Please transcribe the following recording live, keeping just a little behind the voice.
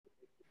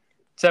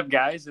What's up,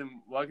 guys,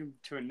 and welcome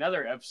to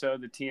another episode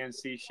of the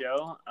TNC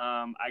Show.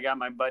 I got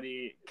my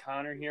buddy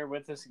Connor here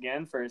with us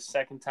again for his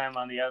second time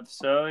on the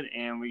episode,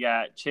 and we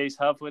got Chase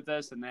Huff with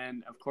us, and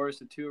then, of course,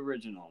 the two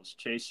originals,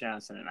 Chase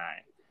Johnson and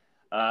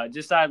I.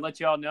 Just thought I'd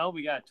let you all know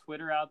we got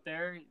Twitter out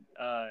there.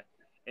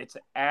 It's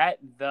at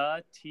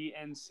the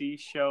TNC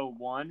Show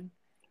 1.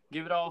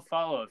 Give it all a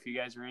follow if you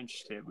guys are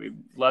interested. We'd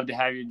love to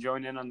have you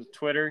join in on the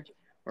Twitter.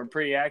 We're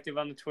pretty active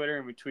on the Twitter,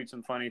 and we tweet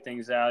some funny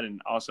things out,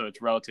 and also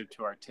it's relative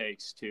to our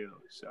takes, too.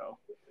 So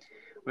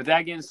with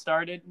that getting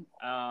started,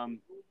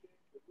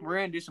 we're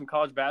going to do some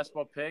college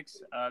basketball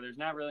picks. There's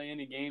not really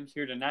any games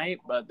here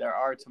tonight, but there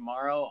are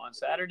tomorrow on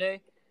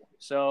Saturday.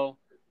 So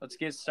let's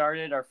get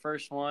started. Our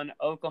first one,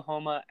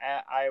 Oklahoma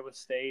at Iowa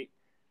State.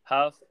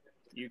 Huff,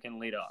 you can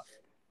lead off.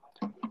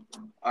 All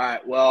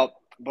right, well,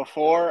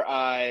 before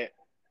I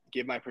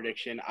give my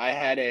prediction, I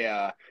had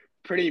a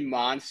pretty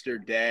monster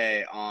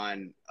day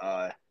on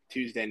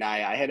Tuesday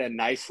night. I had a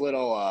nice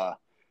little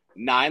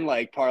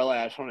 9-leg parlay.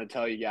 I just want to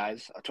tell you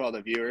guys, to all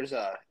the viewers,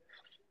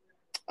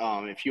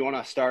 if you want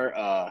to start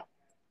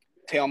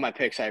tailing my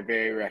picks, I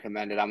very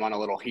recommend it. I'm on a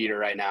little heater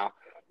right now.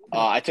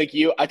 I took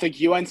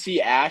UNC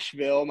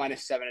Asheville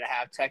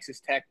 -7.5, Texas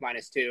Tech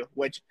 -2,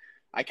 which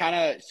I kind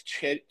of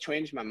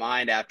changed my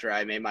mind after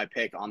I made my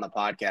pick on the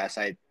podcast.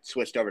 I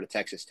switched over to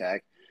Texas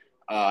Tech.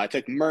 I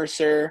took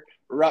Mercer,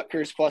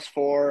 Rutgers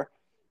 +4,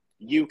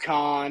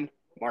 UConn,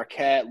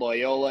 Marquette,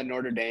 Loyola,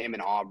 Notre Dame,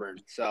 and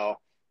Auburn. So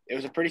it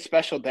was a pretty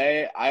special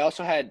day. I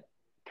also had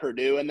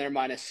Purdue in there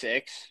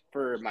 -6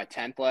 for my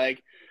 10th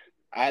leg.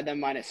 I had them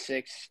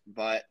 -6,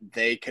 but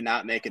they could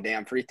not make a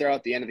damn free throw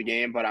at the end of the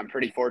game, but I'm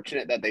pretty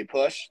fortunate that they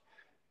pushed.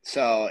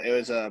 So it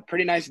was a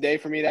pretty nice day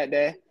for me that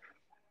day.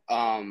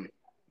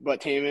 But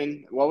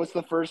Taman, what was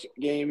the first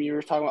game you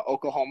were talking about?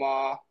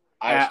 Oklahoma,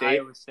 Iowa State?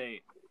 Iowa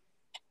State.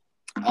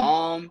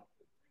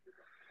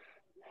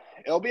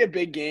 It'll be a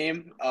big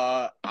game.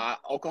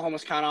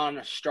 Oklahoma's kind of on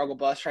a struggle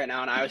bus right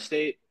now, and Iowa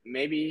State,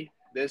 maybe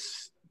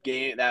this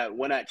game, that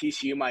win at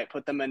TCU might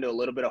put them into a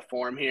little bit of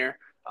form here.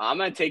 I'm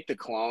going to take the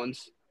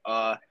Clones.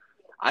 I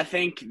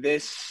think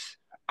this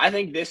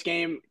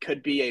game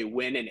could be a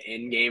win and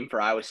in game for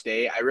Iowa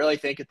State. I really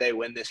think if they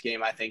win this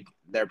game, I think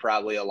they're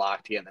probably a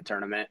lock to get in the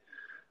tournament.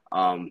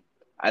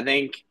 I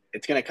think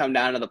it's going to come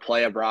down to the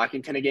play of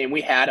Brockington game.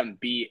 We had them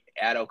beat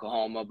at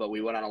Oklahoma, but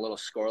we went on a little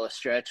scoreless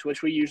stretch,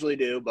 which we usually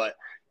do. But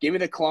give me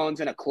the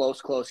Clones in a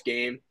close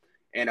game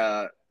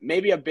and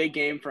maybe a big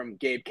game from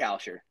Gabe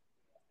Kalsher.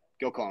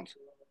 Go Clones.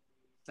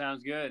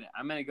 Sounds good.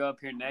 I'm going to go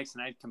up here next,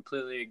 and I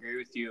completely agree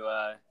with you.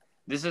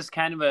 This is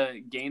kind of a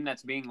game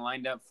that's being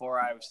lined up for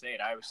Iowa State.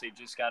 Iowa State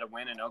just got a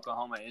win, and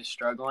Oklahoma is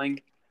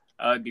struggling.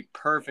 It'd be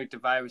perfect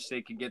if Iowa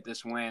State could get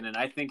this win. And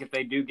I think if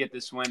they do get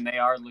this win, they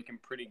are looking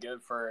pretty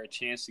good for a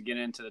chance to get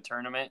into the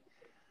tournament.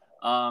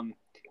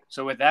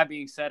 So with that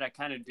being said, I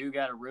kind of do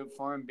got to root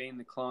for them, being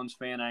the Clones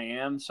fan I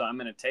am. So I'm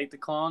going to take the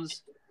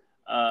Clones.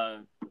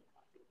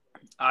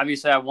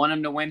 Obviously, I want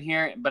them to win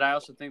here, but I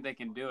also think they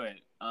can do it.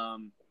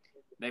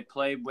 They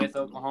played with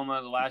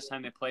Oklahoma the last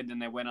time they played, then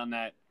they went on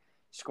that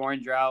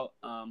scoring drought.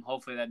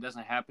 Hopefully that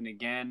doesn't happen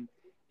again.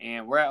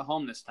 And we're at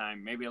home this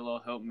time. Maybe a little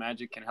Hilton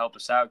Magic can help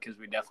us out because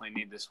we definitely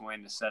need this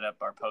win to set up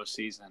our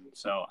postseason.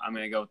 So I'm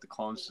going to go with the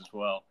Clones as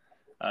well.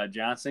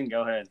 Johnson,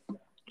 go ahead.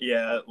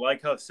 Yeah,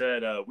 like Huff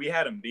said, we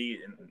had them beat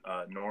in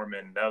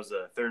Norman. That was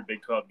the third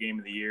Big 12 game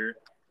of the year.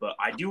 But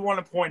I do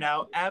want to point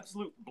out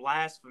absolute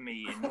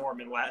blasphemy in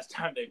Norman last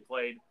time they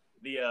played.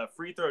 The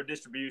free throw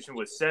distribution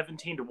was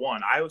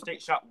 17-1. Iowa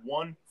State shot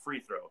one free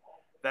throw.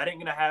 That ain't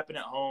going to happen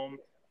at home.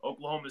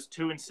 Oklahoma's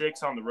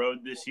 2-6 on the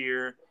road this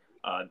year.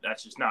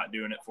 That's just not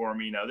doing it for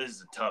me. This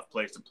is a tough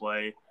place to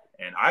play.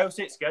 And Iowa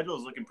State's schedule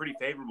is looking pretty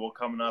favorable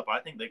coming up. I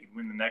think they can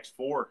win the next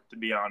 4, to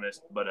be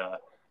honest. But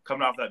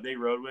coming off that big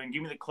road win,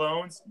 give me the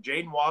Clones.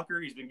 Jaden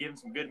Walker, he's been getting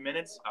some good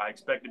minutes. I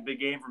expect a big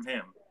game from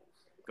him.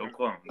 Go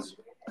Clones.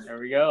 There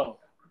we go.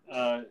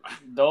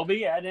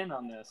 Dolby, add in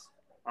on this.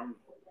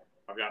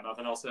 I've got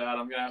nothing else to add.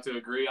 I'm going to have to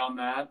agree on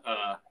that.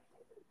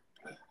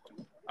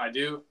 I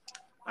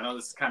know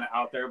this is kind of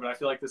out there, but I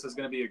feel like this is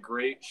going to be a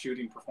great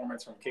shooting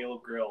performance from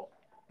Caleb Grill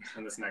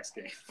in this next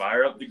game.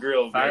 Fire up the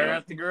grill, Fire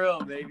up the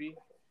grill, baby.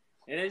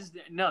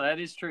 That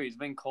is true. He's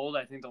been cold.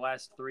 I think the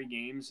last 3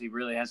 games he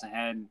really hasn't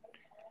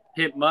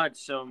hit much.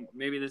 So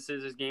maybe this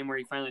is his game where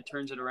he finally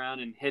turns it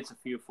around and hits a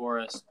few for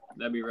us.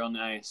 That'd be real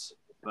nice.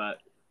 But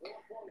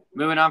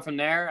moving on from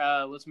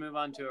there, let's move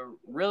on to a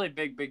really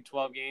big Big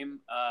 12 game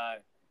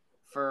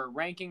for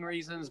ranking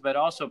reasons, but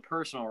also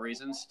personal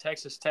reasons.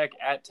 Texas Tech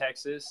at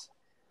Texas.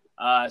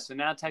 So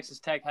now Texas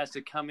Tech has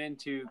to come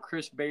into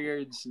Chris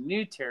Beard's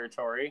new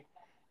territory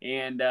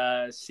and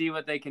see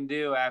what they can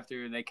do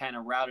after they kind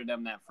of routed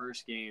them that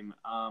first game.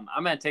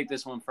 I'm going to take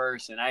this one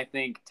first, and I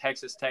think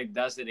Texas Tech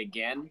does it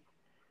again.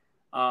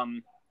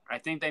 I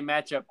think they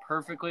match up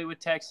perfectly with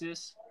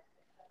Texas.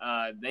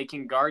 They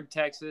can guard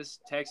Texas.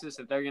 Texas,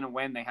 if they're going to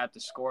win, they have to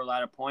score a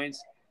lot of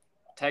points.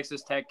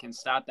 Texas Tech can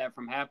stop that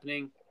from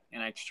happening,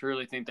 and I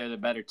truly think they're the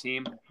better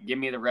team. Give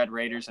me the Red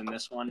Raiders in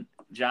this one.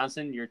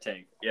 Johnson, your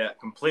take. Yeah,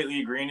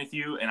 completely agreeing with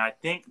you, and I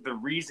think the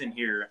reason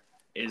here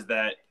is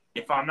that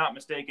if I'm not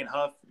mistaken,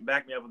 Huff,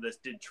 back me up with this.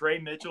 Did Trey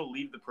Mitchell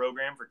leave the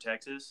program for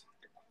Texas?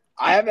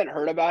 I haven't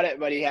heard about it,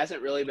 but he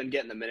hasn't really been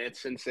getting the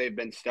minutes since they've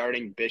been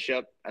starting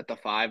Bishop at the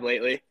 5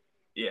 lately.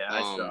 Yeah,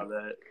 I saw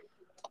that.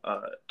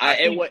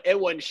 It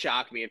wouldn't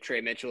shock me if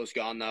Trey Mitchell is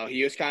gone though.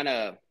 He was kind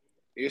of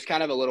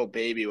a little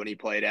baby when he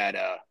played at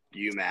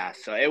UMass,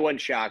 so it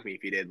wouldn't shock me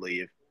if he did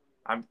leave.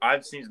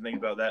 I've seen some things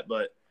about that,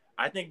 but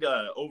I think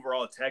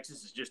overall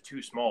Texas is just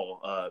too small.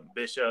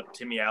 Bishop,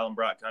 Timmy Allen,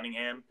 Brock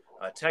Cunningham.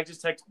 Texas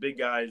Tech's big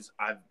guys,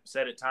 I've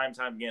said it time and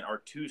time again,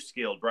 are too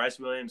skilled. Bryce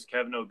Williams,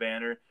 Kevin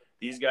O'Banner,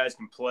 these guys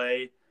can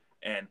play,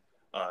 and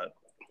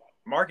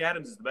Mark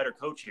Adams is the better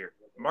coach here.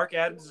 Mark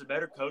Adams is a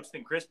better coach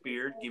than Chris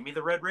Beard. Give me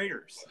the Red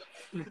Raiders.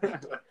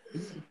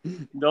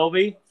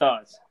 Dolby,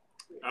 thoughts?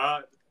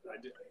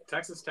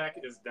 Texas Tech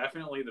is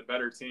definitely the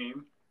better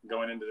team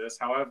going into this.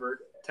 However,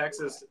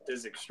 Texas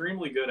is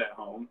extremely good at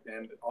home,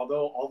 and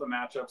although all the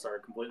matchups are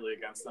completely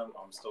against them,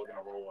 I'm still going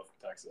to roll with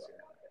Texas here.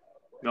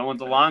 Going with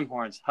the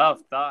Longhorns. Huff,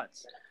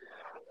 thoughts?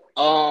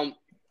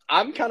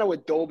 I'm kind of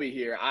with Dolby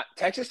here.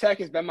 Texas Tech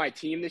has been my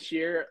team this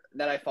year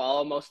that I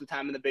follow most of the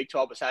time in the Big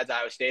 12 besides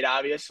Iowa State,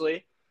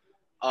 obviously.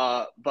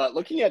 But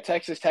looking at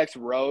Texas Tech's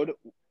road,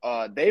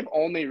 they've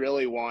only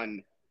really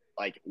won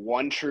like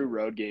one true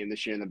road game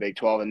this year in the Big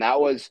 12, and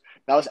that was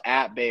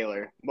at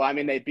Baylor. Well, I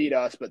mean, they beat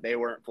us, but they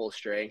weren't full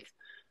strength.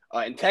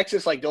 And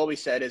Texas, like Dolby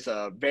said, is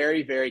a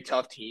very, very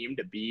tough team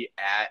to beat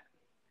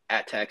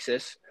at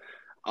Texas.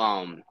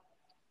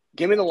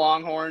 Give me the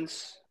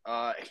Longhorns.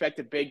 Expect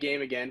a big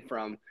game again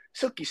from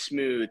silky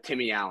smooth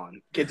Timmy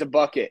Allen. Kid's a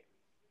bucket.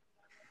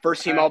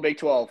 First team all Big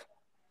 12.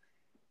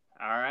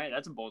 All right,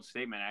 that's a bold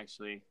statement,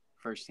 actually.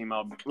 First team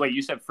all. Wait,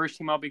 you said first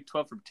team all Big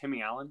 12 for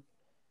Timmy Allen?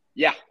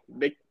 Yeah,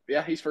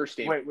 he's first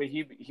team. Wait,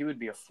 he would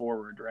be a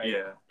forward, right?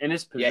 Yeah. In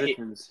his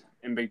positions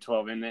in Big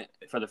 12, isn't it,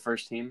 for the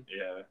first team?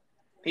 Yeah.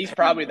 He's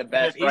probably the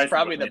best. He's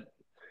probably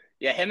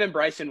him and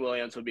Bryson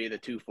Williams would be the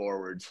two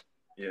forwards.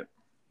 Yep.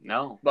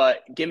 No.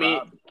 But give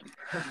me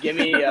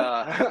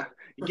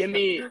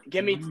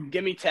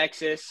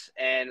Texas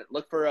and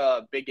look for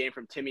a big game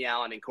from Timmy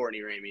Allen and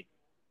Courtney Ramey.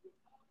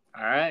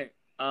 All right.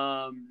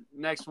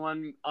 Next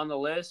one on the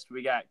list,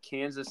 we got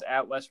Kansas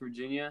at West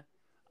Virginia.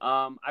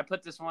 I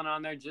put this one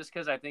on there just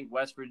because I think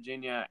West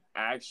Virginia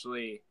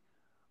actually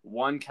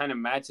one kind of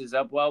matches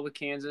up well with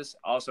Kansas.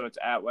 Also, it's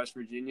at West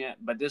Virginia,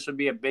 but this would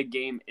be a big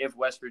game if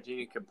West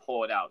Virginia could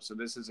pull it out. So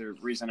this is the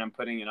reason I'm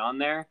putting it on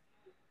there.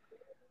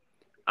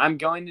 I'm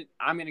going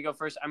to go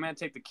first. I'm going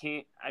to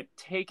take I'm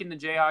taking the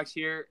Jayhawks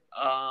here.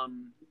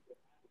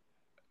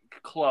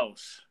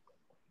 Close.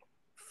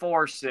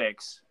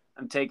 4-6.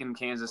 I'm taking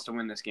Kansas to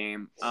win this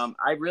game.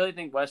 I really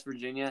think West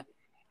Virginia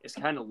is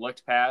kind of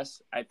looked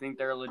past. I think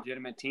they're a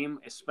legitimate team,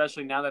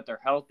 especially now that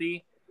they're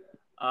healthy.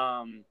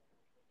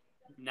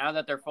 Now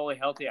that they're fully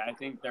healthy, I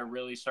think they're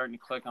really starting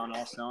to click on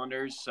all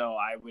cylinders. So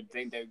I would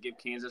think they would give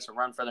Kansas a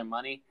run for their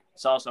money.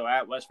 It's also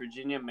at West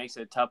Virginia, makes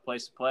it a tough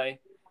place to play.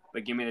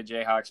 But give me the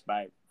Jayhawks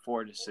by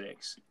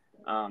 4-6.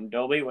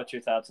 Dolby, what's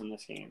your thoughts on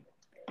this game?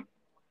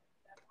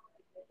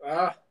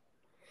 I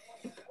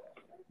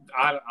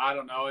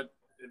don't know.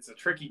 It's a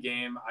tricky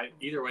game.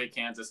 Either way,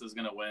 Kansas is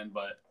going to win,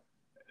 but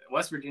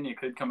West Virginia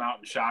could come out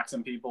and shock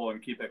some people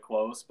and keep it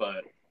close.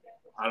 But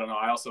I don't know.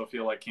 I also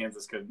feel like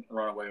Kansas could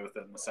run away with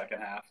it in the second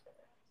half.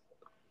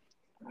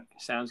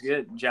 Sounds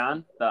good.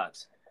 John,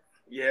 thoughts?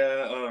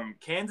 Yeah,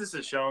 Kansas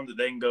has shown that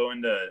they can go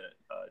into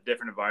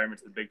different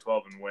environments, the Big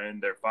 12, and win.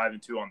 They're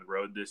 5-2 on the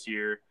road this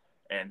year,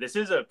 and this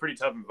is a pretty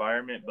tough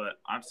environment. But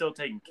I'm still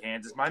taking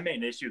Kansas. My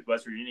main issue with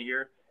West Virginia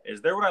here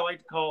is they're what I like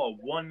to call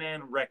a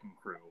one-man wrecking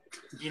crew.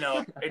 You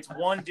know, it's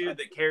one dude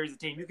that carries the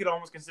team. You could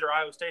almost consider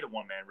Iowa State a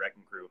one-man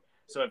wrecking crew.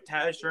 So if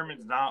Taz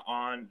Sherman's not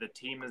on, the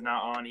team is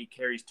not on. He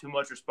carries too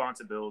much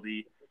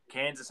responsibility.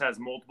 Kansas has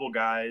multiple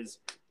guys,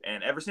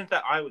 and ever since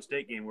that Iowa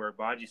State game where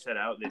Baji set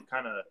out, they've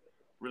kind of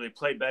really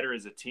played better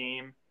as a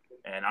team,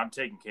 and I'm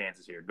taking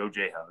Kansas here. Go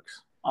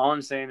Jayhawks. All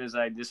I'm saying is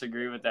I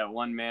disagree with that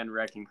one-man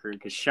wrecking crew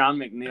because Sean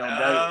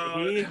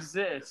McNeil he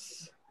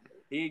exists.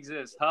 He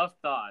exists. Tough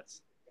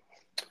thoughts.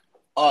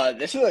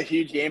 This is a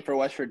huge game for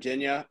West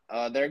Virginia.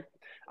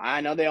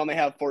 I know they only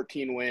have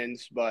 14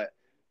 wins, but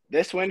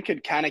this win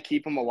could kind of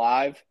keep them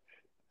alive.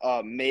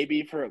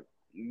 Maybe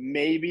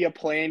a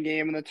play-in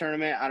game in the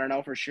tournament. I don't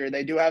know for sure.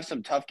 They do have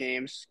some tough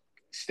games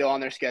still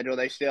on their schedule.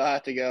 They still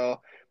have to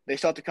go. They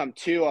still have to come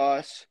to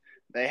us.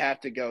 They have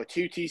to go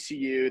to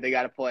TCU. They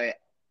got to play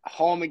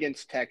home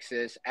against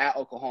Texas, at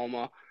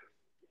Oklahoma.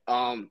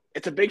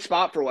 It's a big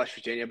spot for West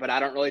Virginia, but I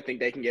don't really think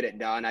they can get it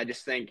done. I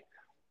just think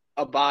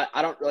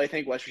I don't really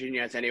think West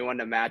Virginia has anyone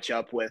to match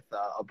up with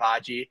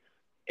Abaji,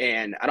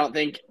 and I don't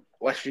think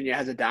West Virginia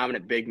has a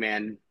dominant big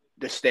man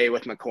to stay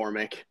with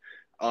McCormick.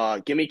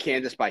 Give me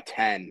Kansas by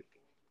 10.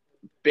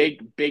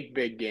 Big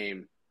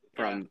game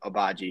from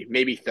Abaji,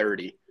 maybe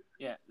 30.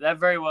 Yeah, that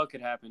very well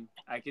could happen.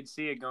 I could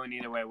see it going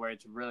either way, where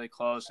it's really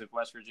close if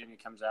West Virginia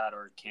comes out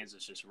or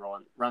Kansas just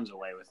runs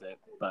away with it.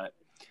 But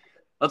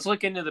let's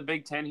look into the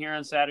Big Ten here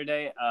on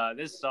Saturday.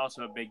 This is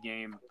also a big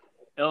game.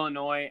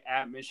 Illinois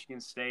at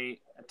Michigan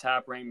State, a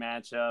top-ranked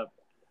matchup.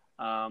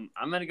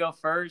 I'm going to go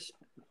first,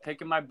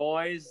 picking my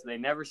boys. They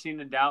never seem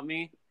to doubt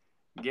me.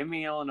 Give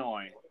me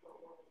Illinois.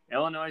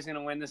 Illinois is going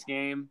to win this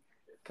game.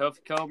 Kofi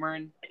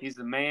Coburn, he's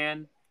the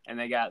man. And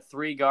they got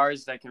 3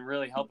 guards that can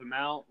really help him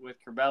out with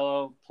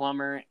Curbelo,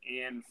 Plummer,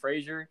 and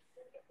Frazier.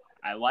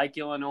 I like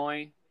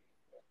Illinois.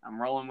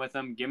 I'm rolling with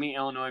them. Give me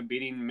Illinois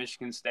beating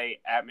Michigan State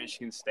at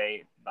Michigan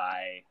State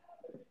by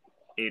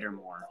 8 or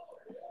more.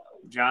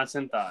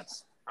 Johnson,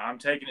 thoughts? I'm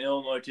taking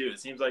Illinois, too. It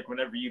seems like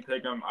whenever you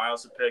pick them, I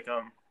also pick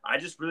them. I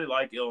just really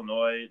like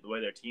Illinois, the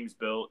way their team's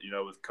built,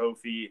 with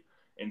Kofi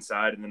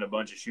inside and then a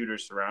bunch of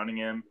shooters surrounding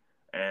him.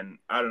 And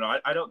I don't know.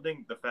 I don't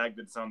think the fact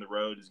that it's on the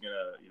road is going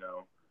to,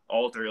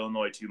 alter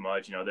Illinois too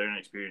much. They're an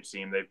experienced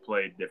team. They've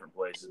played different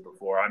places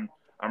before. I'm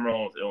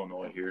rolling with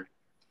Illinois here.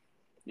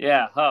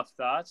 Yeah, Huff,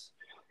 thoughts?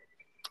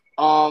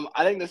 I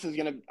think this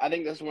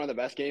is one of the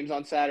best games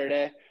on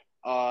Saturday.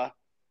 I'm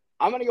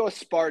gonna go with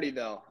Sparty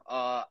though.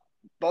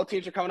 Both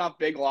teams are coming off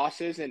big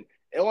losses, and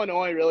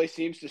Illinois really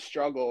seems to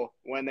struggle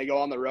when they go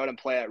on the road and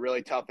play at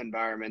really tough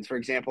environments. For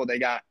example, they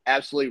got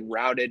absolutely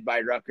routed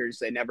by Rutgers.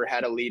 They never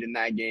had a lead in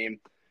that game.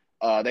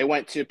 They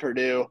went to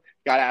Purdue,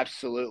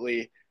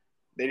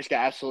 they just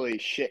got absolutely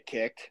shit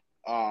kicked.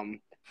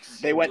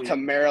 They went to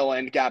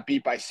Maryland, got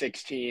beat by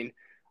 16.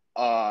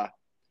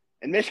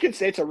 And Michigan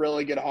State's a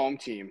really good home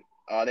team.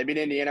 They beat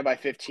Indiana by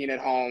 15 at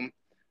home.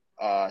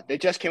 They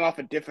just came off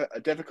a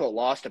difficult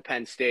loss to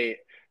Penn State,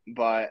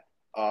 but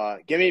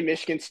give me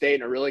Michigan State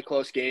in a really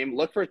close game.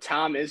 Look for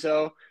Tom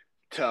Izzo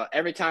to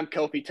every time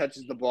Kofi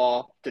touches the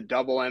ball to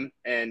double him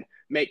and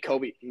make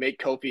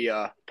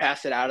Kofi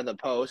pass it out of the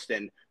post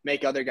and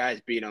make other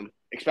guys beat him.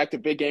 Expect a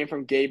big game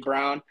from Gabe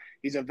Brown.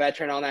 He's a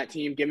veteran on that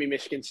team. Give me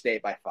Michigan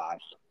State by 5.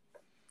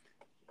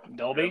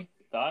 Dolby,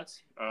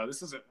 thoughts?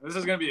 This is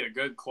going to be a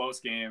good close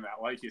game.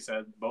 Like you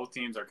said, both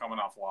teams are coming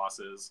off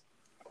losses.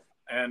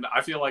 And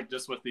I feel like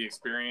just with the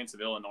experience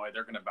of Illinois,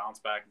 they're going to bounce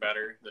back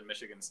better than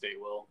Michigan State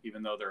will,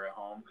 even though they're at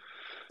home.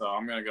 So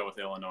I'm going to go with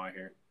Illinois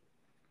here.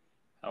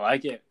 I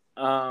like it.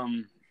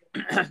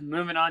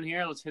 Moving on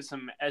here, let's hit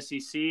some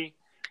SEC.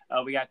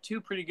 We got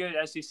 2 pretty good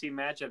SEC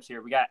matchups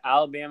here. We got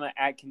Alabama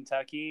at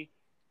Kentucky.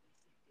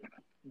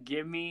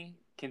 Give me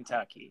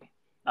Kentucky.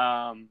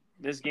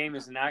 This game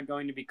is not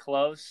going to be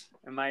close,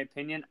 in my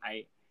opinion.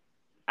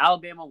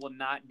 Alabama will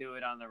not do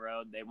it on the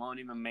road. They won't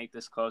even make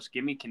this close.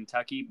 Give me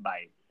Kentucky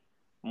by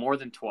more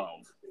than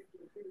 12.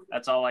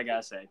 That's all I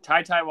got to say.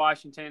 Ty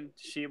Washington,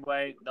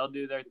 Sheboy, they'll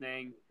do their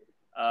thing.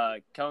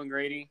 Kellen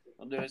Grady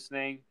will do his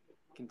thing.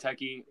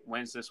 Kentucky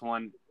wins this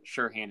one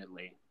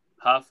sure-handedly.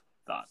 Huff,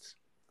 thoughts?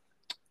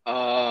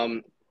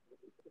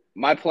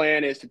 My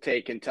plan is to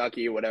take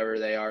Kentucky, whatever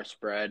they are,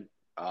 spread.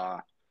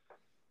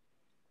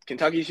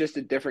 Kentucky's just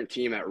a different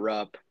team at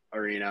Rupp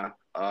Arena.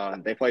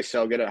 They play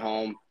so good at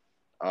home.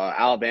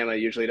 Alabama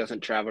usually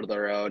doesn't travel to the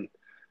road.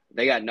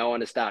 They got no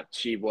one to stop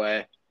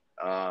Sheboy.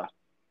 I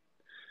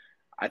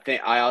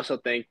also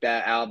think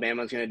that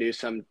Alabama's going to do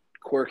some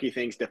quirky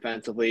things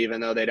defensively,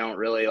 even though they don't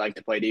really like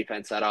to play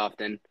defense that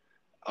often.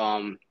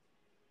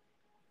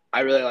 I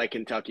really like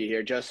Kentucky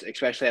here, just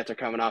especially after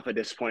coming off a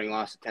disappointing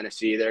loss to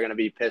Tennessee. They're going to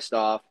be pissed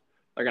off.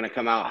 They're going to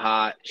come out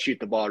hot, shoot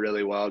the ball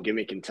really well. Give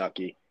me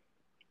Kentucky.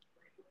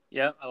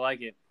 Yep, I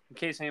like it. In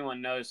case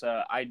anyone knows,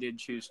 I did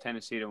choose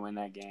Tennessee to win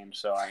that game,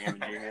 so I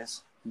am a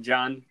genius.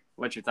 John,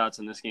 what's your thoughts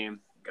on this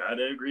game?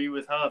 Gotta agree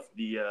with Huff.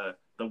 The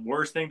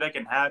worst thing that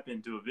can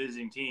happen to a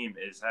visiting team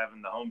is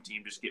having the home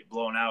team just get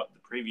blown out the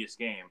previous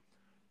game.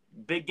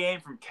 Big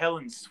game from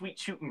Kellen Sweet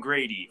Shooting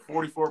Grady,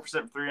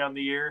 44% 3 on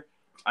the year.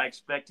 I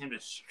expect him to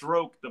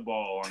stroke the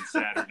ball on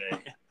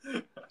Saturday.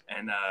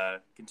 And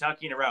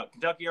Kentucky in a rout.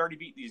 Kentucky already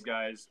beat these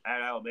guys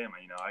at Alabama.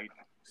 I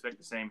expect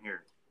the same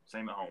here.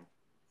 Same at home.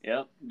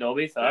 Yep.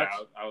 Dolby, thoughts?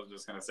 Yeah, I was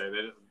just going to say,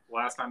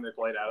 last time they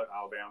played out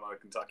Alabama,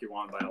 Kentucky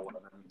won by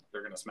 11.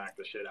 They're going to smack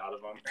the shit out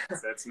of them.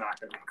 It's not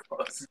going to be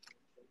close.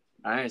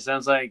 All right.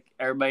 Sounds like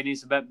everybody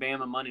needs to bet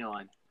Bama money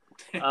line.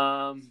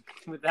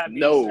 With that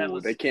being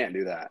said, they can't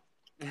do that.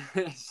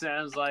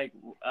 Sounds like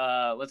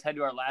let's head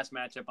to our last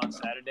matchup on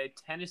Saturday.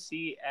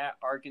 Tennessee at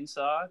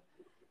Arkansas.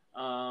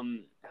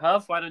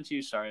 Huff, why don't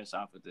you start us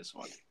off with this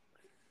one?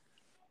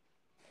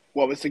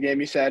 What was the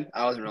game you said?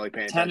 I wasn't really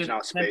paying attention. I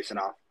was spacing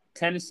off.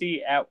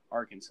 Tennessee at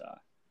Arkansas.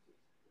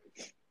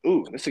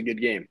 Ooh, that's a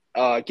good game.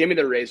 Give me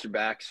the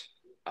Razorbacks.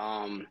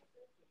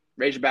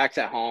 Razorbacks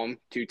at home,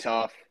 too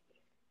tough.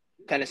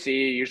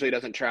 Tennessee usually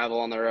doesn't travel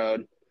on the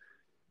road.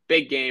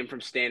 Big game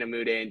from Stan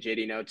Amude and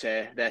JD Note,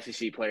 the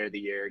SEC Player of the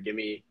Year. Give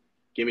me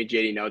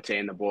JD Note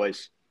and the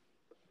boys.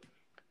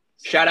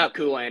 Shout out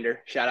Koolander.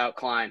 Shout out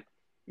Klein.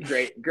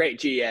 Great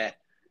GA.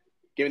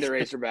 Give me the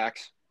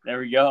Razorbacks. There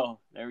we go.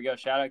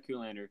 Shout out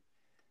Koolander.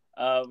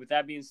 With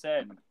that being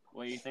said,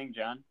 what do you think,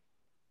 John?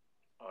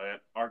 Oh yeah,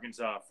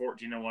 Arkansas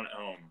 14-1 at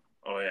home.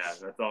 Oh yeah,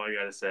 that's all I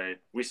gotta say.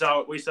 We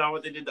saw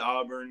what they did to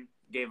Auburn.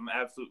 Gave them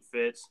absolute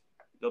fits.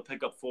 They'll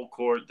pick up full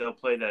court. They'll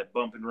play that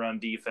bump and run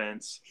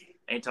defense.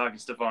 Ain't talking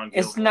Stephon Gilmore.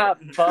 It's not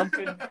bump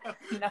and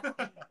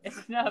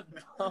it's not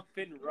bump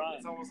and run.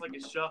 It's almost like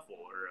a shuffle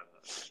or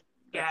a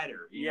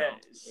scatter.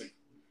 Yes.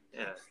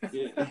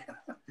 Yeah.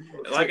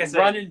 Like I said,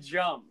 run and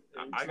jump.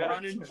 I got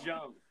Run and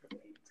jump.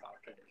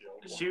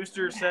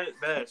 Schuster said it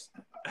best.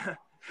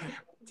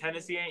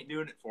 Tennessee ain't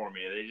doing it for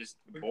me. They just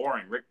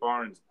boring. Rick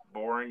Barnes,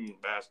 boring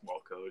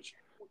basketball coach.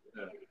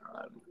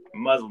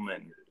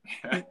 Muzzleman.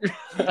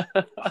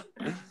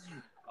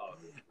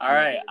 All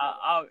right.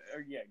 I'll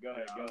go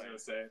ahead. I was gonna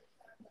say,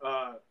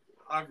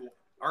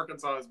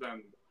 Arkansas has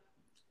been.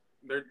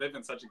 They've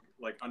been such a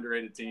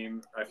underrated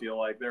team. I feel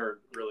like they're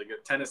really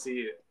good.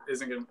 Tennessee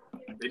isn't gonna.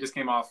 They just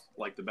came off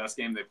the best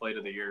game they played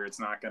of the year. It's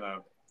not gonna.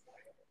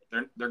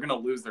 They're gonna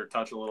lose their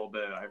touch a little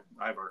bit.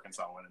 I have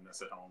Arkansas winning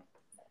this at home.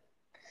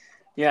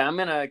 Yeah, I'm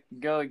gonna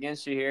go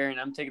against you here, and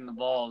I'm taking the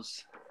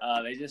Vols.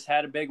 They just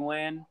had a big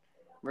win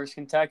versus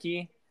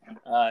Kentucky.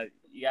 I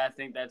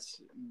think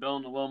that's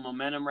building a little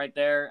momentum right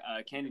there.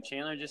 Kenny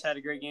Chandler just had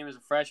a great game as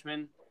a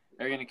freshman.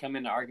 They're gonna come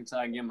into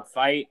Arkansas and give them a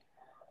fight.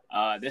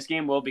 This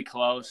game will be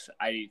close.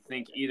 I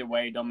think either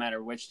way, don't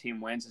matter which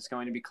team wins, it's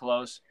going to be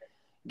close.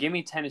 Give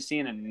me Tennessee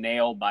in a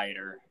nail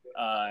biter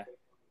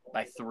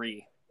by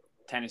 3.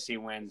 Tennessee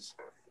wins.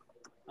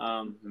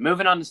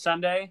 Moving on to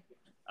Sunday.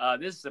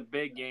 This is a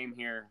big game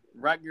here.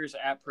 Rutgers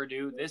at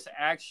Purdue. This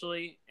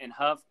actually, and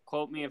Huff,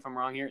 quote me if I'm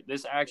wrong here,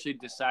 this actually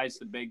decides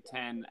the Big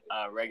Ten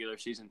regular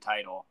season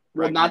title.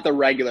 Well, not the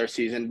regular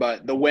season,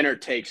 but the winner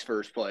takes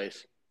first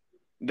place.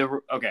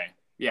 Okay.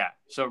 Yeah,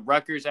 so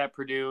Rutgers at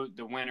Purdue,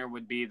 the winner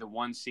would be the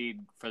 1 seed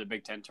for the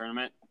Big Ten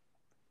tournament.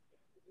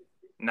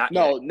 Not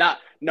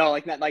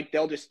like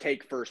they'll just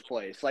take first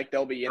place. Like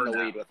they'll be in the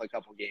lead with a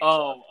couple games.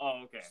 Oh,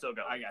 okay. Still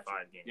got 5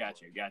 games.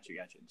 Got you.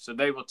 So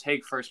they will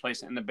take first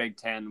place in the Big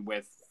Ten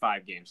with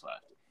 5 games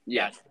left.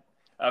 Yes.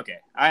 Gotcha. Okay,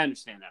 I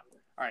understand that.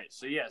 All right,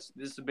 so yes,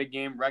 this is a big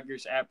game.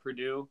 Rutgers at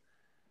Purdue.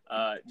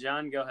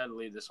 John, go ahead and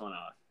lead this one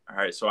off. All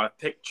right, so I've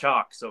picked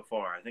chalk so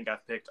far. I think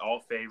I've picked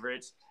all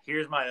favorites.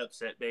 Here's my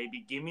upset,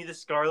 baby. Give me the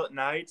Scarlet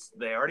Knights.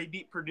 They already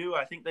beat Purdue.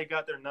 I think they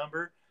got their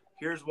number.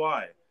 Here's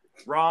why.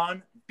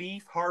 Ron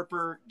Beef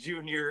Harper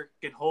Jr.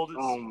 can hold his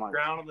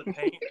ground on the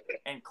paint.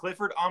 And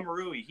Clifford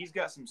Amarui, he's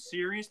got some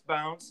serious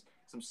bounce,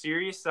 some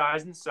serious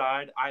size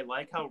inside. I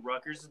like how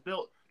Rutgers is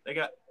built. They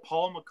got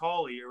Paul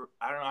McCauley, or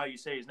I don't know how you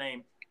say his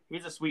name.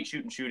 He's a sweet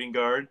shooting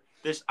guard.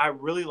 I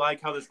really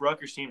like how this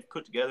Rutgers team's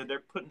put together. They're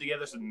putting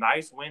together some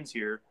nice wins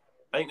here.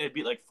 I think they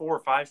beat 4 or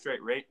 5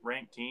 straight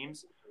ranked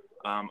teams.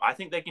 I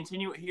think they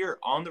continue it here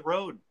on the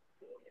road.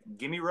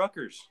 Give me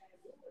Rutgers.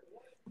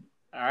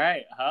 All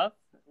right, Huff,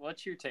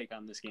 what's your take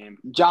on this game?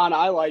 John,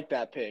 I like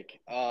that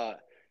pick. I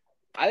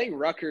think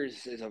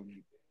Rutgers is a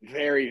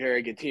very,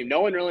 very good team.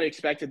 No one really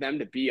expected them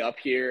to be up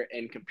here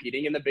and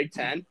competing in the Big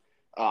Ten.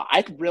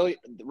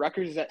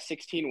 Rutgers is at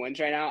 16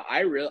 wins right now.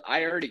 I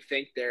already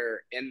think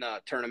they're in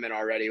the tournament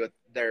already with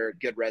their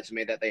good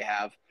resume that they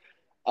have.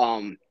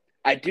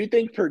 I do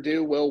think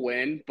Purdue will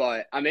win,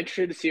 but I'm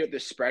interested to see what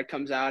this spread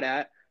comes out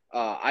at.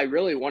 I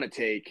really want to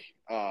take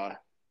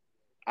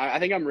I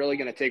think I'm really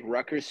going to take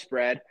Rutgers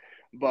spread,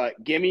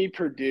 but give me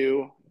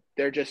Purdue.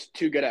 They're just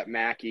too good at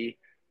Mackey.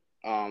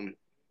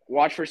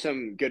 Watch for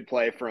some good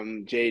play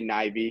from Jaden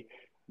Ivey,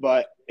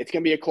 but it's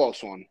going to be a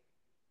close one.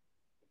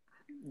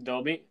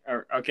 Dolby?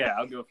 Okay,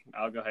 I'll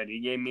go ahead. He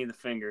gave me the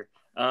finger.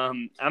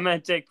 I'm going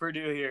to take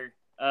Purdue here.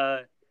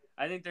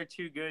 I think they're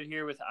too good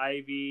here with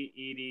Ivy,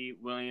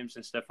 Edey, Williams,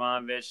 and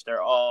Stefanovic.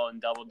 They're all in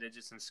double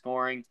digits in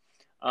scoring.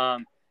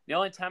 The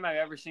only time I've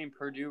ever seen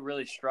Purdue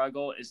really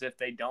struggle is if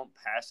they don't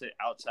pass it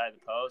outside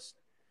the post.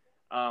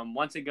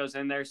 Once it goes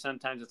in there,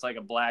 sometimes it's like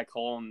a black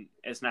hole and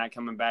it's not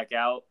coming back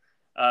out.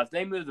 If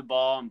they move the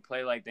ball and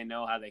play like they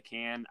know how they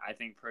can, I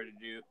think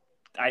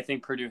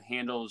Purdue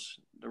handles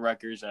the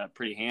Rutgers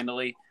pretty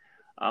handily.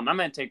 I'm going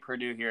to take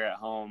Purdue here at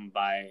home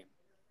by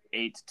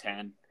 8 to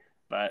 10.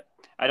 But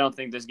I don't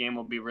think this game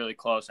will be really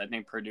close. I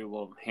think Purdue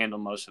will handle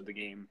most of the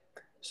game.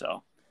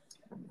 So,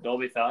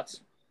 Dolby,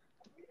 thoughts?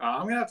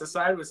 I'm going to have to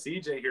side with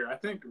CJ here. I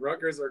think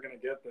Rutgers are going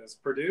to get this.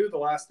 Purdue, the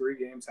last 3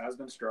 games, has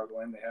been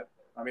struggling.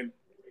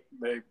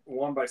 They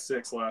won by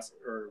 6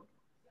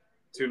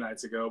 2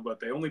 nights ago, but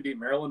they only beat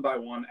Maryland by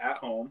 1 at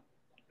home.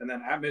 And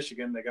then at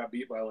Michigan, they got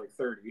beat by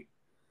 30.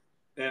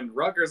 And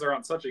Rutgers are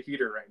on such a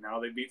heater right now.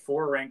 They beat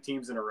 4 ranked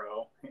teams in a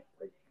row,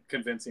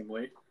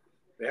 convincingly.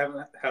 They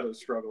haven't had a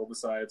struggle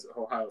besides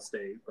Ohio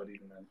State, but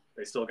even then,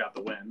 they still got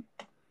the win.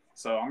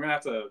 So I'm going to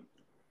have to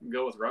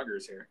go with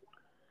Rutgers here.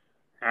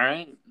 All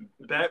right.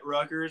 Bet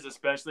Rutgers,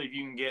 especially if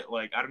you can get,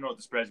 I don't know what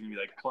the spread's going to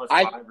be, plus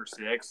 5 or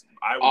 6.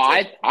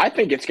 I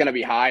think it's going to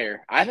be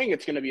higher. I think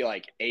it's going to be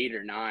 8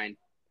 or 9.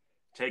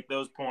 Take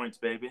those points,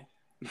 baby.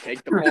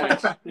 Take the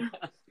points.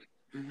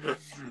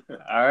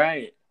 All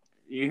right.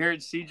 You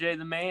heard CJ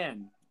the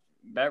man.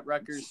 Bet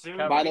Rutgers. Soon,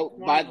 by the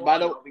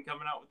I'll be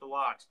coming out with the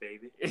locks,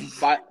 baby.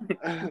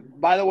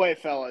 By the way,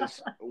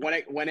 fellas,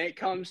 when it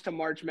comes to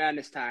March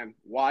Madness time,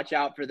 watch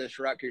out for this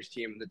Rutgers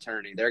team, the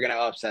tourney. They're gonna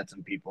upset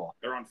some people.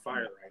 They're on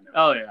fire right now.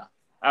 Oh yeah,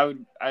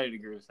 I'd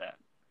agree with that.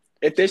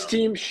 If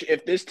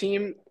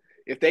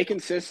they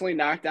consistently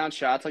knock down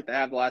shots like they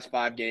have the last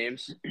 5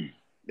 games,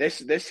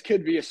 this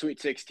could be a Sweet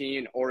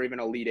 16 or even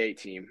a Elite 8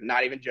 team.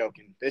 Not even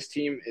joking. This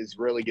team is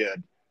really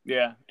good.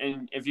 Yeah,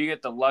 and if you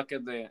get the luck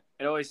of it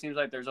always seems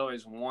like there's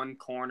always one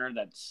corner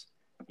that's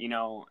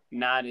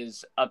not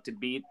as up to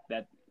beat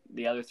that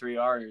the other three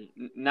are.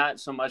 Not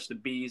so much the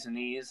B's and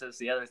E's as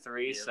the other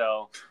three. Yeah.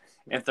 So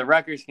if the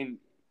Rutgers can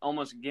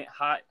almost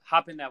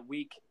hop in that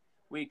weak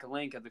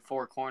link of the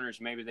four corners,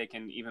 maybe they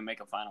can even make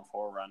a Final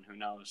Four run. Who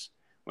knows?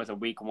 With a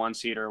week 1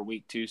 seed or a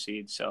week 2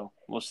 seed. So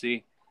we'll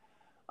see.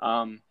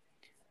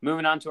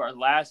 Moving on to our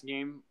last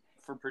game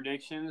for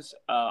predictions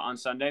on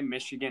Sunday,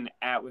 Michigan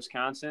at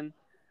Wisconsin.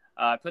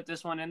 I put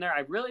this one in there.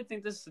 I really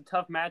think this is a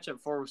tough matchup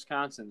for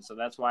Wisconsin, so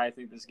that's why I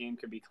think this game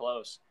could be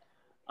close.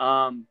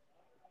 I'm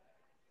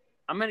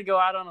going to go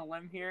out on a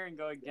limb here and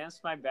go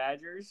against my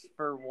Badgers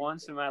for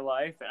once in my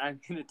life, and I'm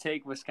going to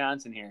take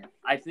Wisconsin here.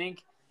 I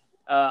think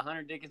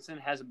Hunter Dickinson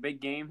has a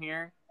big game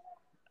here.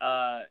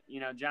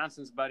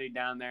 Johnson's buddy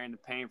down there in the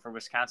paint for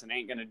Wisconsin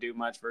ain't going to do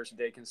much versus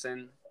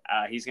Dickinson.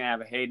 He's going to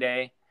have a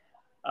heyday.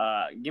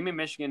 Give me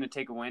Michigan to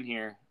take a win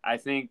here. I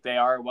think they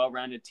are a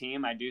well-rounded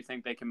team. I do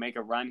think they can make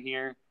a run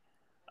here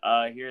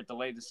at the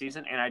late of the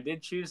season. And I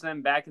did choose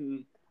them back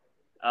in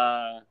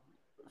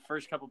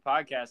first couple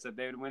podcasts that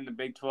they would win the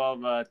Big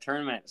 12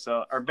 tournament.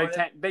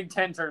 Big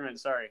 10 tournament,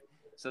 sorry.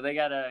 So they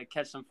got to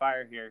catch some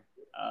fire here,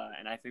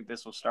 and I think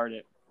this will start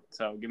it.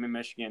 So give me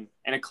Michigan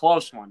in a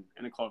close one.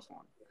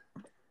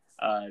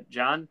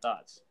 John,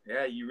 thoughts?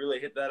 Yeah, you really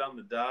hit that on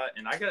the dot.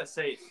 And I got to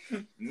say,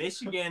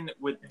 Michigan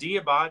with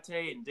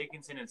Diabate and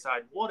Dickinson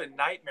inside, what a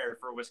nightmare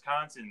for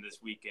Wisconsin this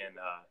weekend.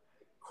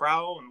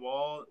 Crowell and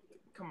Wall,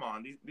 come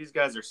on, these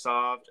guys are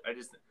soft.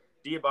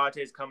 Diabate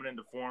is coming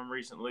into form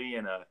recently,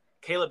 and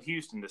Caleb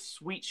Houston, the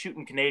sweet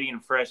shooting Canadian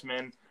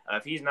freshman,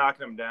 if he's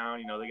knocking them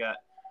down, they got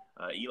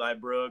Eli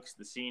Brooks,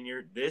 the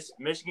senior. This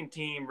Michigan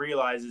team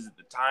realizes that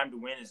the time to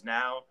win is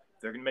now.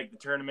 If they're going to make the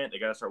tournament, they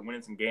got to start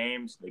winning some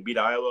games. They beat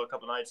Iowa a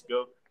couple nights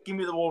ago. Give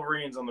me the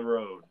Wolverines on the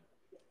road.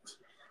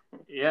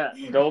 Yeah.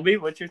 Dolby,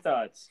 what's your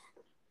thoughts?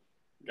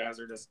 Guys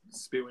are just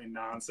spewing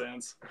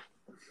nonsense.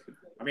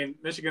 I mean,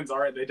 Michigan's all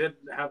right. They did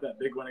have that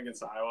big win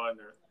against Iowa and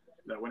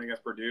that win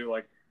against Purdue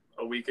like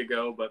a week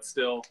ago, but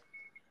still,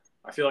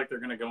 I feel like they're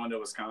going to go into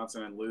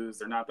Wisconsin and lose.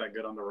 They're not that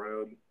good on the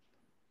road.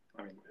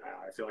 I mean,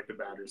 I feel like the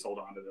Badgers hold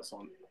on to this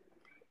one.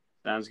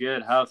 Sounds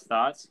good. How's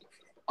thoughts?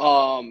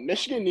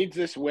 Michigan needs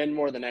this win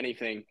more than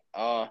anything.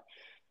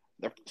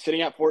 They're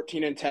sitting at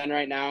 14-10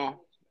 right now.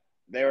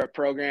 They were a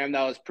program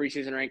that was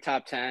preseason ranked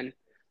top 10.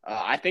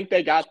 I think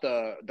they got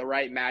the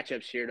right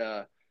matchups here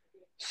to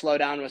slow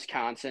down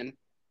Wisconsin.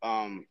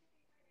 The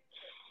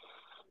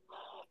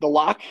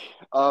lock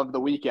of the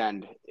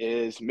weekend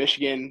is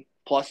Michigan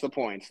plus the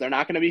points. They're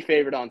not going to be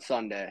favored on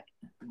Sunday,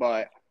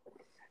 but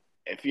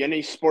if you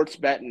any sports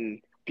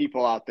betting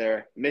people out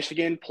there,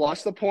 Michigan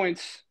plus the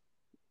points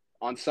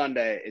on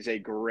Sunday is a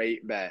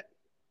great bet.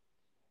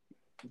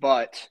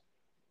 But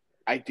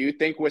I do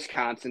think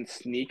Wisconsin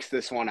sneaks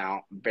this one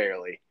out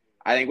barely.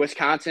 I think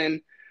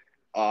Wisconsin,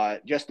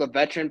 just the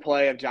veteran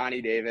play of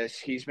Johnny Davis,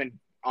 he's been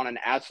on an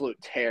absolute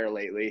tear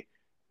lately.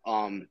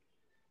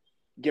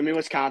 Give me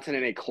Wisconsin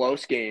in a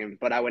close game,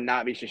 but I would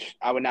not be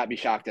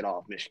shocked at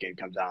all if Michigan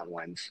comes out and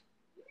wins.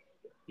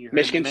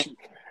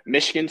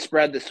 Michigan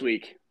spread this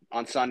week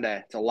on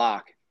Sunday. It's a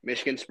lock.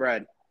 Michigan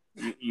spread.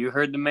 You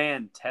heard the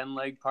man,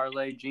 10-leg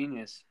parlay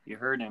genius. You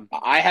heard him.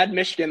 I had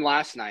Michigan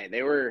last night.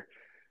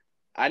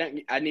 I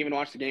didn't even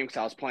watch the game because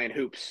I was playing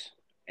hoops.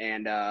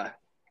 And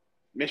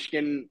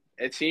Michigan,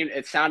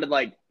 it sounded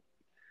like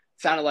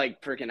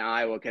freaking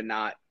Iowa could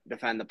not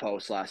defend the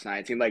post last night.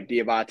 It seemed like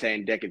Diabate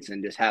and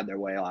Dickinson just had their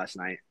way last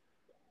night.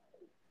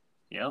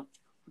 Yep.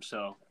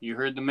 So you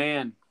heard the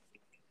man.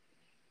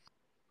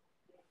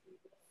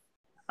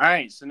 All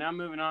right, so now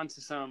moving on to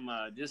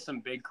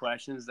some big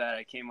questions that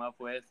I came up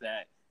with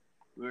that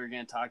we were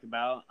going to talk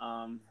about.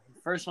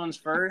 First one's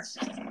first.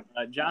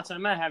 Johnson,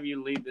 I'm going to have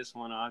you lead this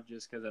one off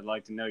just because I'd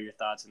like to know your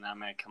thoughts, and I'm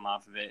going to come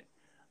off of it.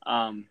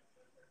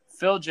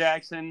 Phil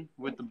Jackson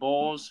with the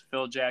Bulls,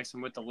 Phil Jackson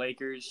with the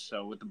Lakers.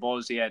 So with the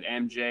Bulls, he had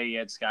MJ, he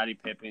had Scottie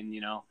Pippen,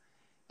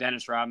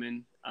 Dennis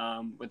Rodman.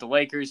 With the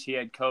Lakers, he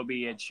had Kobe,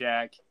 he had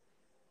Shaq.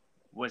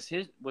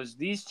 Was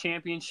these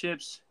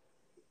championships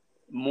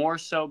more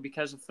so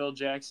because of Phil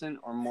Jackson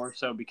or more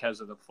so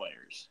because of the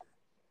players?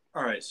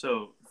 All right,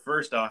 so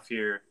first off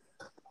here,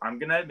 I'm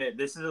going to admit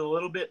this is a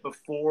little bit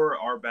before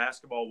our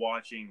basketball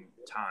watching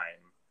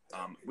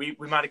time. We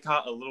might have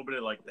caught a little bit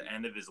of like the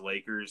end of his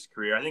Lakers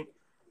career. I think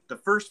the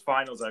first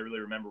finals I really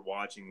remember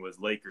watching was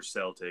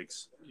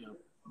Lakers-Celtics. Yeah.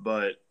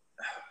 But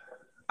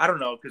I don't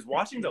know, because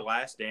watching the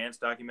Last Dance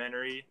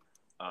documentary,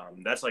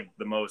 that's like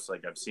the most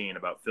like I've seen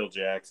about Phil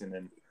Jackson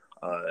and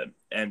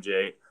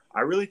MJ.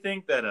 I really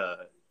think that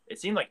it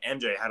seemed like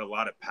MJ had a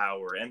lot of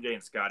power. MJ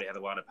and Scottie had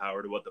a lot of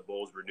power to what the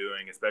Bulls were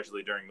doing,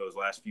 especially during those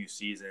last few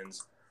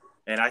seasons.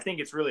 And I think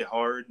it's really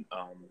hard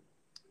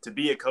to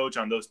be a coach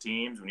on those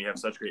teams when you have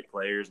such great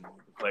players and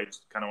the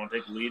players kind of want to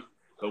take the lead.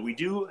 But we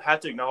do have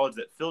to acknowledge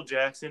that Phil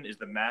Jackson is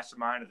the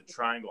mastermind of the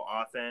triangle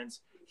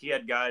offense. He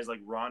had guys like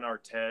Ron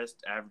Artest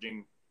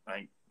averaging, I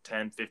think,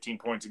 10, 15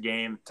 points a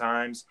game at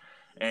times.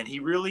 And he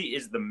really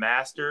is the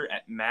master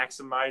at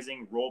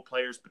maximizing role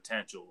players'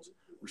 potentials.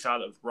 We saw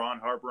that with Ron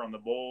Harper on the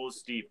Bulls,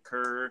 Steve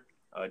Kerr,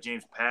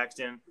 James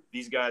Paxton.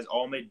 These guys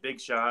all made big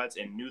shots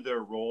and knew their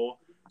role.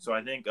 So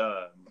I think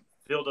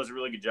Phil does a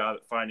really good job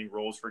at finding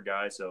roles for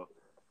guys. So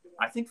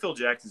I think Phil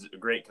Jackson's a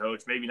great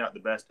coach. Maybe not the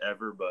best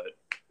ever, but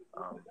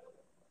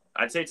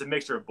I'd say it's a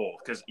mixture of both.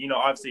 Because,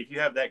 obviously, if you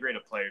have that great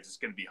of players, it's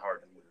going to be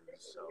hard to lose.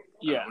 So,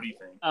 Yeah. What do you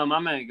think? I'm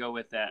going to go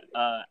with that.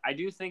 I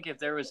do think if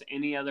there was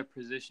any other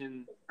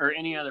position or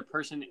any other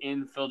person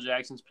in Phil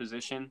Jackson's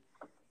position,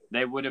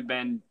 they would have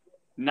been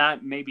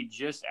not maybe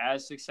just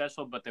as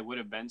successful, but they would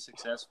have been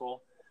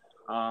successful.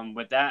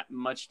 With that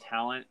much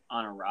talent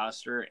on a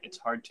roster, it's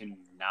hard to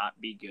not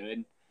be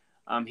good.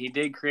 He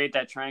did create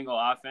that triangle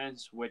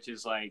offense, which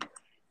is like,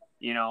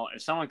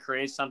 if someone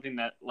creates something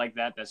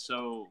that's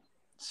so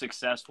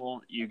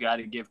successful, you got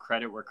to give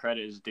credit where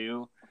credit is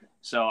due.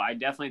 So I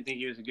definitely think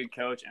he was a good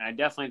coach, and I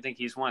definitely think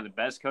he's one of the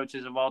best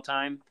coaches of all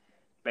time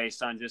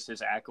based on just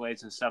his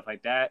accolades and stuff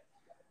like that.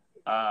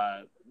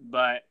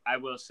 But I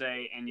will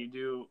say, and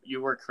you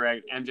were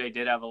correct, MJ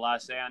did have a lot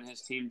of say on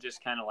his team,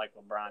 just kind of like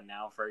LeBron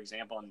now, for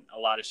example, and a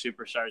lot of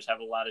superstars have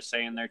a lot of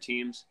say in their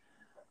teams.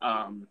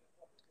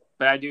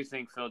 But I do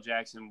think Phil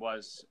Jackson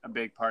was a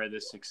big part of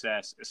this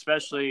success,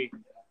 especially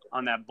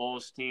on that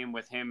Bulls team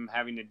with him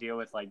having to deal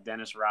with like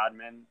Dennis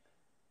Rodman,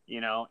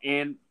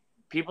 and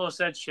people have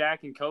said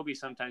Shaq and Kobe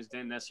sometimes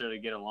didn't necessarily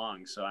get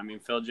along. So, I mean,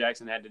 Phil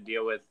Jackson had to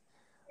deal with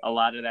a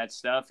lot of that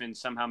stuff and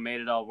somehow made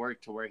it all work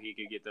to where he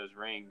could get those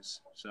rings.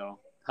 So,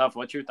 Huff,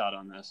 what's your thought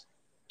on this?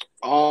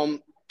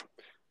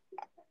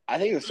 I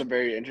think it's a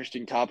very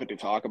interesting topic to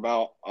talk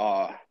about.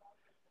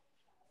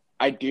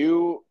 I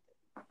do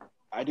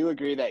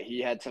agree that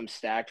he had some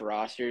stacked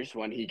rosters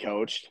when he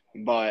coached,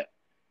 but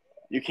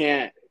you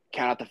can't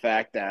count out the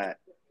fact that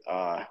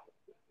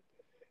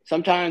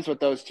sometimes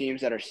with those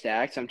teams that are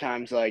stacked,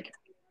 sometimes like,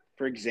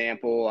 for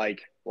example,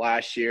 like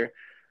last year,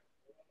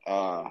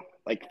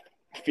 like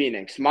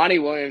Phoenix, Monty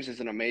Williams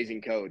is an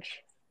amazing coach,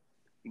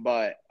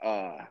 but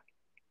I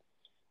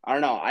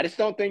don't know. I just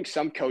don't think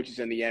some coaches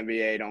in the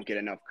NBA don't get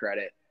enough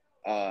credit.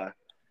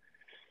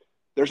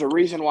 There's a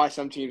reason why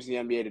some teams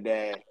in the NBA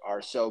today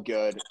are so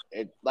good.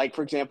 Like,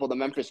 for example, the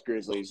Memphis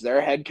Grizzlies,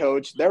 their head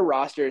coach, their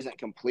roster isn't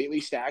completely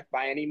stacked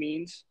by any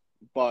means,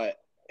 but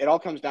it all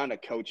comes down to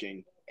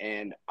coaching.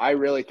 And I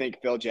really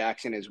think Phil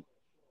Jackson is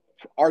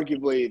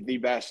arguably the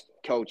best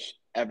coach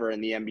ever in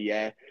the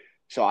NBA.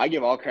 So I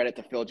give all credit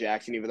to Phil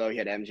Jackson, even though he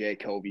had MJ,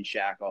 Kobe,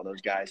 Shaq, all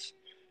those guys.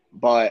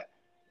 But,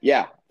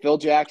 yeah, Phil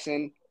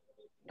Jackson,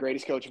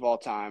 greatest coach of all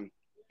time,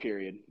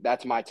 period.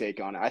 That's my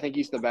take on it. I think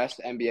he's the best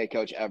NBA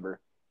coach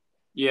ever.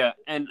 Yeah,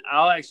 and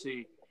I'll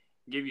actually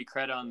give you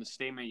credit on the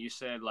statement you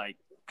said, like,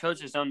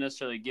 coaches don't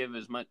necessarily get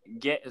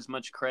as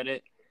much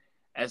credit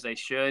as they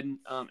should,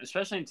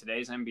 especially in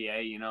today's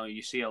NBA.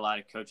 You see a lot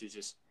of coaches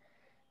just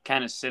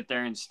kind of sit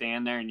there and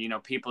stand there,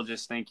 and, people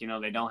just think,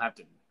 they don't have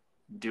to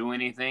do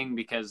anything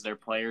because their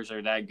players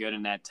are that good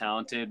and that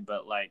talented.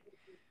 But, like,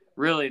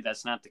 really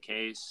that's not the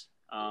case.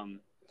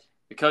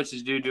 The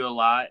coaches do a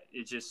lot.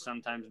 It just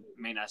sometimes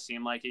may not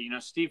seem like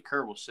it. Steve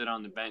Kerr will sit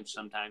on the bench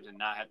sometimes and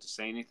not have to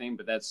say anything,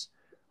 but that's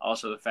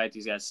also the fact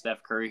he's got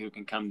Steph Curry who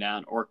can come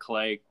down, or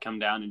Clay come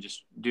down and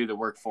just do the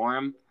work for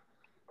him.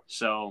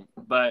 So,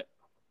 but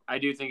I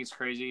do think it's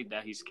crazy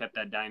that he's kept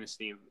that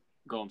dynasty in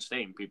Golden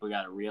State, and people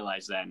got to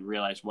realize that and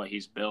realize what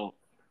he's built.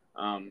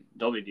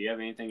 Dolby, do you have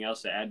anything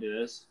else to add to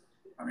this?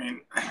 I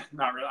mean,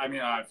 not really. I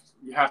mean,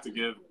 you have to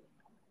give,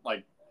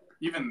 like,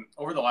 even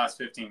over the last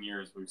 15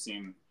 years, we've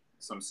seen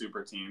some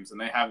super teams,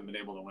 and they haven't been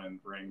able to win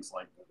rings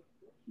like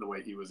the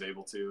way he was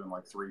able to, and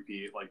like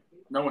three-peat. Like,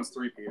 no one's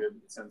three-peated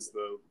since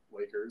the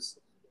Lakers.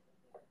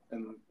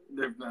 And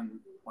they've been,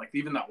 like,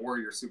 even that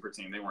Warrior super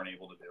team, they weren't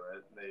able to do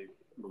it. They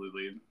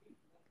really,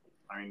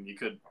 I mean, you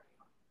could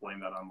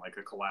blame that on, like,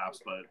 a collapse,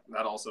 but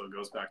that also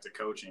goes back to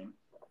coaching.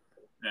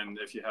 And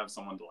if you have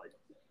someone to, like,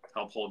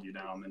 help hold you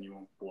down, then you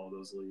won't blow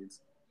those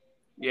leads.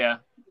 Yeah,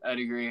 I'd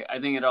agree. I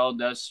think it all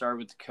does start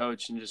with the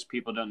coach, and just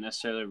people don't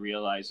necessarily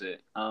realize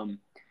it.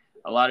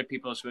 A lot of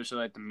people, especially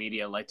like the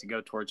media, like to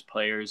go towards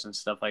players and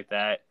stuff like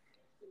that.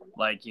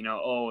 Like,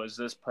 is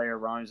this player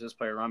wrong? Is this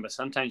player wrong? But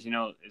sometimes,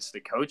 it's the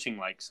coaching.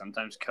 Like,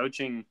 sometimes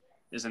coaching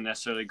isn't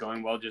necessarily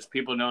going well. Just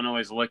people don't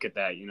always look at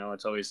that.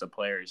 It's always the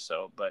players.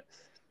 So, but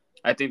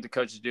I think the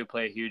coaches do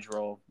play a huge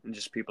role, and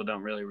just people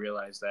don't really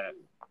realize that.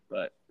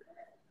 But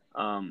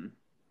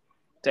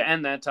to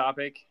end that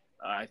topic,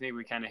 I think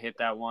we kind of hit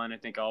that one. I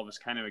think all of us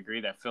kind of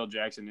agree that Phil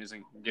Jackson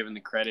isn't given the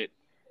credit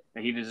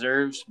that he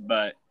deserves.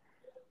 But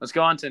let's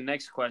go on to the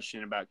next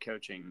question about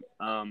coaching.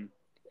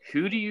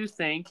 Who do you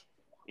think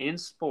in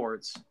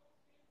sports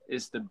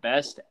is the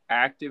best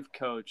active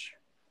coach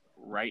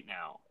right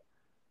now?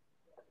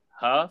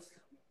 Huff,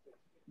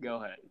 go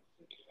ahead.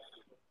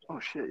 Oh,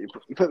 shit.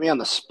 You put me on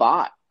the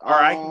spot. Or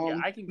I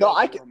can go. No,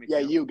 I can. Yeah,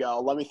 you go.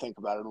 Let me think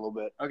about it a little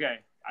bit. Okay,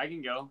 I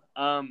can go.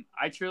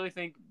 I truly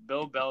think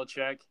Bill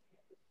Belichick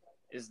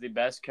is the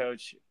best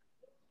coach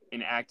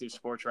in active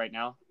sports right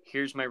now.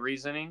 Here's my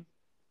reasoning.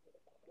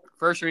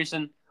 First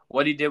reason,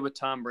 what he did with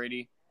Tom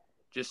Brady,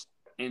 just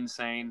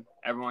insane.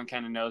 Everyone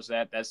kind of knows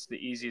that. That's the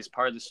easiest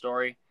part of the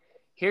story.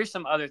 Here's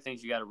some other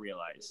things you got to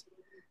realize.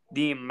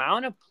 the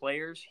amount of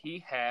players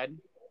he had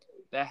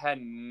that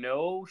had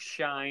no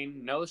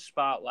shine, no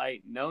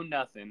spotlight, no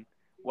nothing.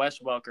 Wes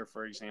Welker,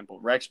 for example,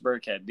 Rex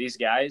Burkhead, these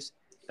guys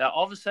that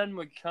all of a sudden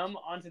would come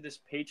onto this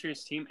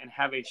Patriots team and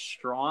have a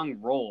strong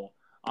role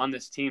on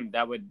this team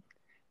that would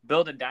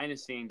build a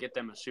dynasty and get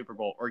them a Super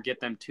Bowl or get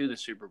them to the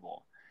Super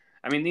Bowl.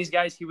 I mean, these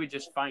guys he would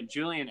just find,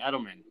 Julian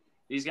Edelman,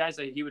 these guys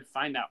that he would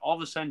find that all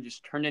of a sudden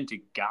just turned into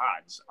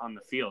gods on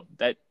the field.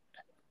 That,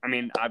 I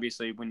mean,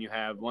 obviously when you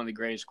have one of the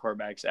greatest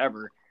quarterbacks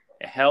ever,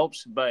 it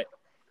helps, but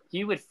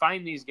he would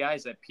find these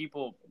guys that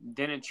people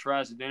didn't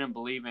trust, didn't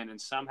believe in,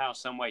 and somehow,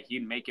 some way,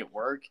 he'd make it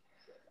work.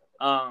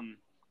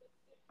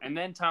 And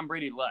then Tom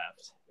Brady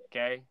left.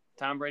 Okay,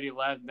 Tom Brady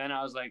left. Then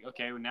I was like,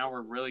 okay, well, now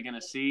we're really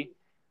gonna see.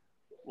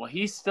 Well,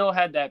 he still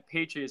had that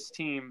Patriots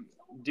team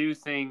do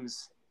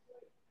things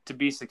to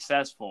be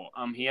successful.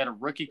 He had a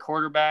rookie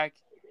quarterback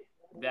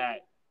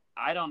that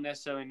I don't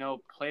necessarily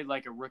know played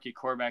like a rookie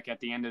quarterback at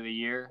the end of the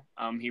year.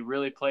 He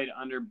really played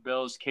under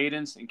Bill's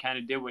cadence and kind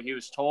of did what he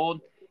was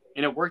told.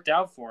 And it worked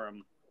out for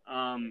him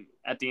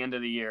at the end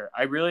of the year.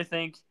 I really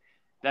think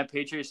that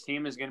Patriots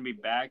team is going to be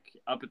back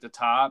up at the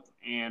top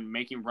and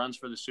making runs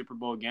for the Super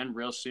Bowl again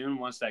real soon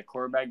once that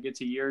quarterback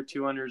gets a year or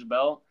two under his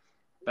belt.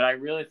 But I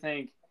really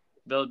think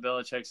Bill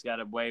Belichick's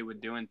got a way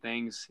with doing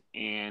things,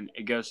 and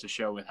it goes to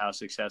show with how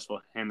successful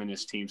him and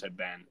his teams have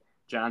been.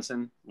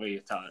 Johnson, what are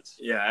your thoughts?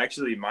 Yeah,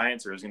 actually, my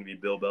answer is going to be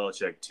Bill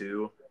Belichick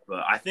too.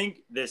 But I think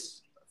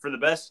this, for the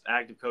best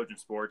active coach in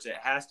sports, it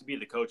has to be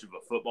the coach of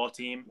a football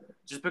team,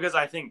 just because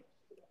I think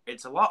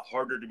it's a lot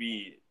harder to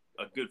be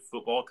a good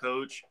football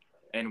coach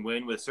and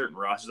win with certain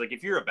rosters. Like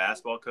if you're a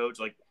basketball coach,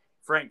 like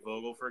Frank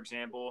Vogel, for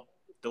example,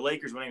 the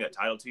Lakers winning that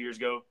title 2 years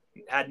ago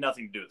had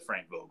nothing to do with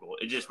Frank Vogel.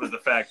 It just was the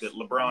fact that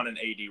LeBron and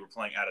AD were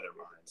playing out of their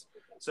minds.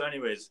 So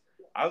anyways,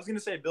 I was going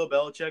to say Bill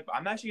Belichick, but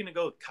I'm actually going to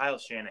go with Kyle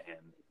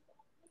Shanahan.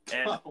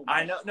 And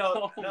I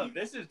know, no,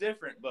 this is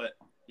different, but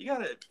you got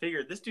to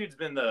figure this dude's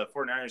been the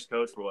 49ers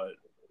coach for what,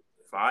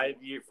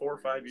 4 or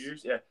 5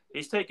 years? Yeah.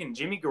 He's taken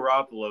Jimmy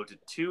Garoppolo to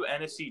 2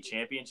 NFC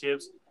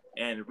championships.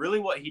 And really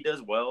what he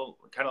does well,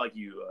 kind of like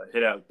you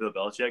hit out with Bill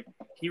Belichick,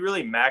 he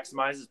really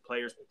maximizes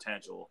players'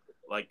 potential.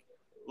 Like,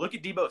 look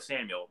at Deebo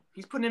Samuel.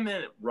 He's putting him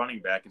in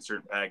running back in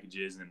certain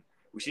packages, and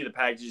we see the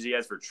packages he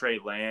has for Trey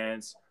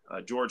Lance.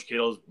 George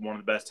Kittle's one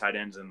of the best tight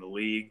ends in the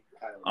league.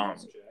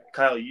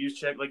 Kyle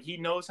Juszczyk. Like, he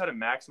knows how to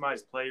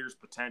maximize players'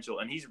 potential,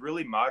 and he's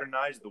really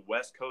modernized the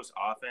West Coast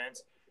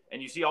offense. And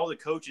you see all the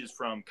coaches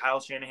from Kyle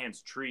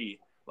Shanahan's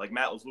tree, like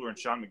Matt LaFleur and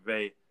Sean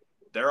McVay,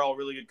 they're all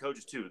really good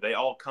coaches too. They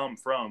all come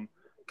from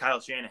Kyle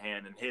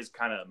Shanahan and his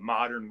kind of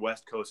modern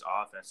West Coast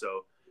offense.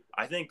 So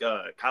I think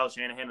Kyle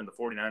Shanahan and the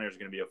 49ers are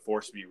going to be a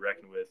force to be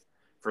reckoned with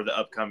for the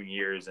upcoming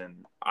years.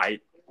 And I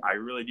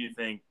really do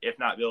think, if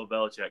not Bill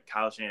Belichick,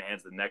 Kyle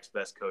Shanahan's the next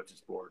best coach in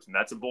sports. And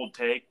that's a bold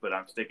take, but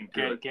I'm sticking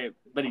to it. Okay,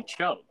 but he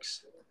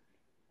chokes.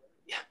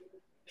 Yeah.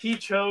 He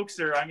chokes,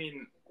 or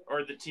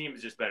the team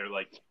is just better.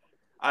 Like,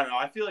 I don't know.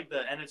 I feel like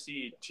the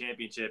NFC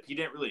Championship, he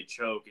didn't really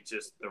choke. It's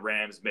just the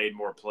Rams made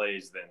more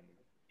plays than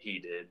he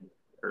did.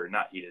 Or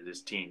not he did,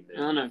 his team did. I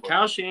don't know.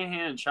 Kyle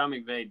Shanahan and Sean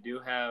McVay do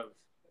have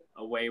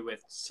a way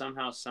with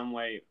somehow, some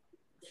way,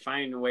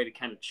 finding a way to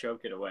kind of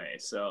choke it away.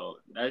 So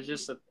that's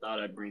just a thought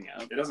I'd bring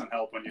up. It doesn't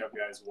help when you have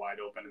guys wide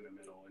open in the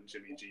middle and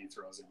Jimmy G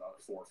throws it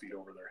about 4 feet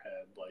over their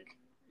head. Like,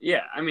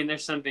 yeah, I mean,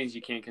 there's some things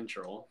you can't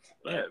control.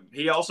 But yeah,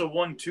 he also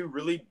won 2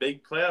 really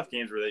big playoff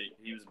games where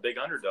he was a big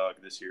underdog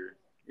this year.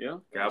 Yeah,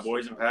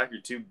 Cowboys and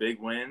Packers, 2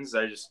 big wins.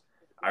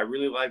 I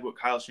really like what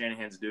Kyle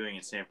Shanahan's doing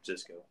in San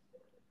Francisco.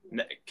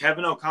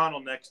 Kevin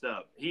O'Connell next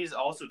up. He's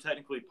also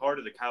technically part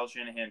of the Kyle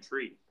Shanahan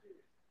tree.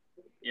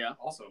 Yeah,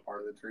 also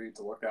part of the tree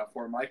to look out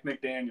for. Mike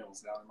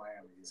McDaniels down in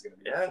Miami. He's going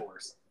to be a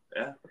force.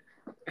 Yeah.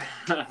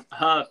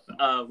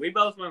 We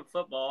both went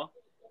football.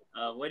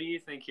 What do you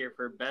think here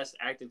for best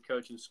active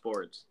coach in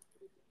sports?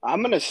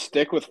 I'm going to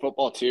stick with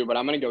football too, but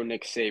I'm going to go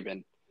Nick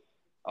Saban.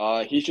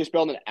 He's just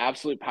built an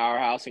absolute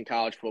powerhouse in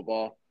college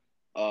football.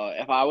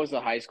 If I was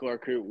a high school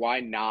recruit, why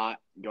not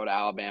go to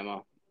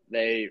Alabama?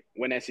 They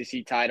win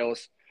SEC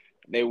titles.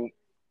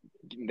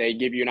 They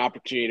give you an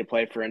opportunity to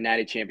play for a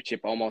natty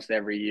championship almost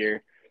every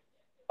year.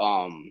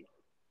 I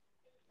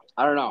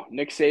don't know.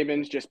 Nick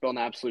Saban's just built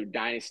an absolute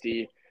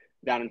dynasty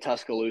down in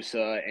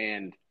Tuscaloosa,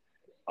 and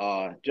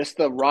just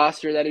the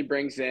roster that he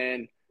brings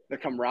in, the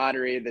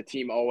camaraderie the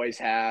team always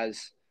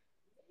has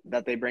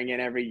that they bring in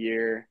every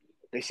year.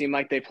 They seem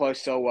like they play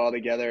so well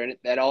together, and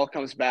that all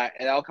comes back.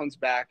 It all comes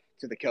back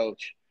to the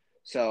coach.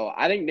 So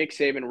I think Nick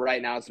Saban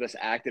right now is the best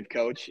active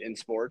coach in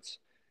sports,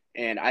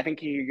 and I think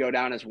he could go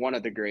down as one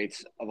of the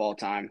greats of all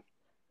time.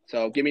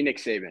 So give me Nick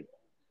Saban.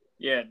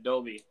 Yeah,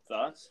 Dolby,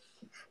 thoughts?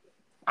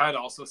 I'd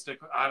also stick.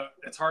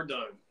 It's hard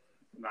to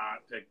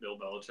not pick Bill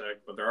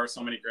Belichick, but there are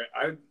so many great.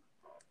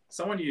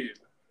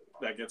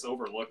 That gets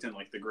overlooked in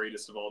like the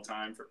greatest of all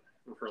time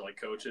for like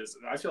coaches.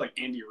 I feel like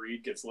Andy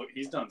Reid gets looked.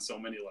 He's done so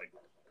many like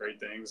great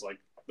things, like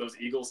those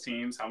Eagles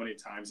teams. How many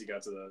times he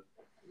got to the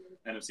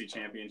NFC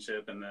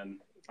Championship, and then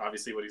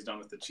obviously what he's done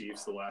with the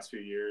Chiefs the last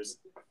few years.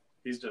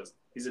 He's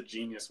a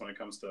genius when it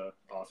comes to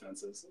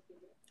offenses.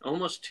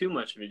 almost too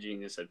much of a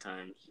genius at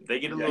times. They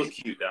get a little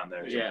cute down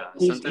there. Yeah.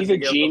 Sometimes. Sometimes He's a they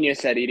get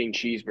genius at eating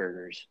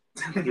cheeseburgers.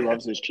 He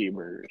loves his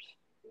cheeseburgers.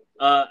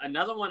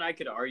 Another one I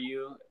could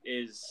argue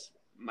is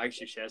Mike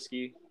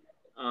Krzyzewski.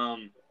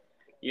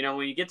 You know,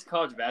 when you get to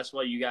college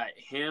basketball, you got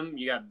him,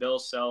 you got Bill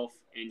Self,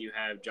 and you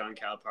have John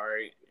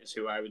Calipari is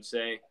who I would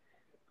say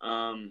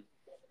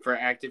for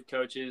active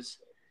coaches.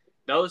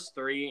 Those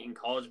three in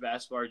college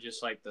basketball are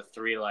just like the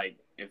three, like,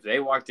 if they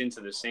walked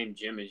into the same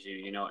gym as you,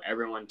 you know,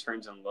 everyone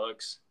turns and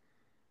looks.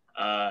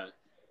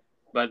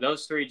 But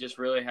those three just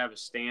really have a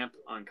stamp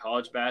on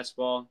college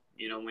basketball.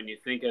 You know, when you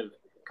think of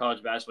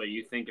college basketball,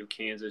 you think of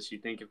Kansas, you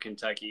think of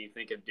Kentucky, you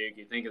think of Duke,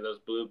 you think of those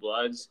blue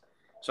bloods.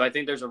 So I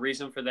think there's a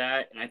reason for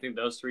that, and I think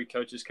those three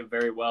coaches could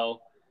very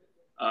well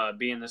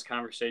be in this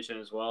conversation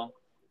as well.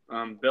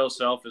 Bill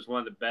Self is one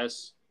of the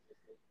best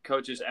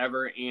coaches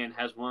ever and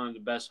has one of the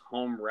best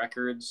home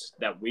records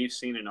that we've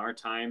seen in our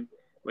time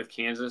with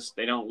Kansas.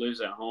 They don't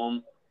lose at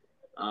home.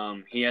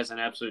 He has an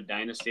absolute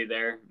dynasty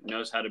there,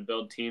 knows how to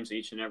build teams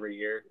each and every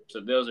year. So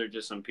those are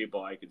just some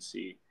people I could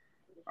see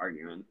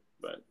arguing.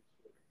 But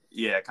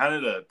yeah, kind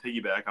of to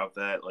piggyback off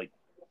that, like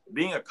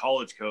being a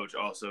college coach,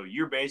 also,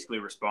 you're basically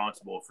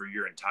responsible for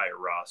your entire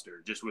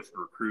roster, just with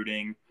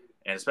recruiting.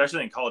 And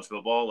especially in college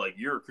football, like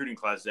your recruiting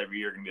classes every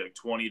year are going to be like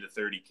 20 to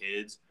 30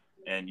 kids.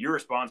 And you're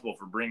responsible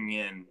for bringing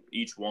in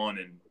each one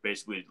and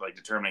basically like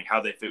determining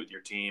how they fit with your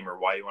team or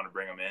why you want to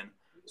bring them in.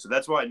 So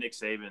that's why Nick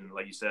Saban,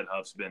 like you said,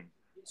 Huff's been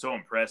so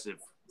impressive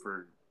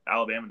for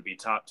Alabama to be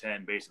top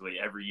 10 basically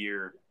every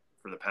year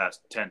for the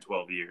past 10,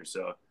 12 years.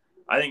 So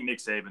I think Nick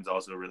Saban's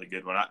also a really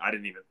good one. I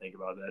didn't even think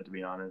about that, to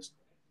be honest.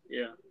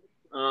 yeah,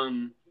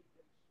 I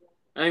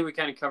think we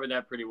kind of covered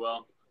that pretty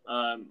well.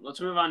 Let's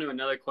move on to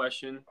another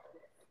question.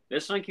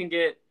 This one can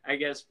get, I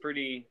guess,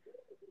 pretty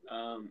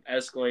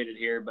escalated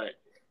here, but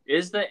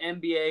is the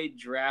NBA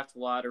draft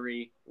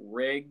lottery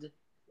rigged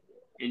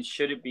and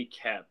should it be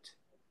kept?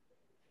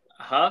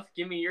 Huff,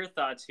 give me your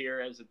thoughts here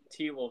as a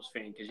T-Wolves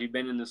fan because you've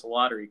been in this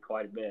lottery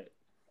quite a bit.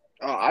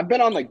 I've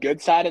been on the good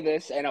side of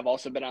this, and I've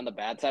also been on the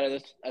bad side of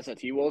this as a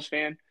T-Wolves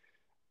fan.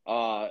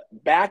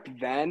 Back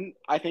then,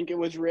 I think it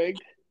was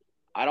rigged.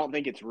 I don't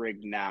think it's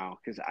rigged now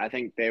because I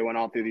think they went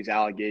all through these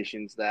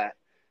allegations that,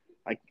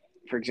 like,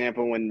 for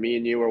example, when me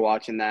and you were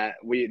watching that,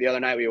 the other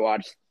night we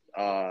watched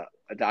a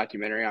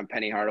documentary on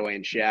Penny Hardaway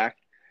and Shaq.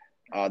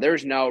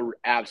 There's no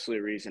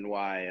absolute reason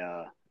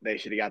why they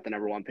should have got the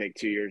number one pick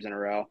 2 years in a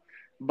row.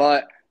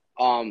 But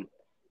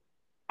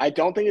I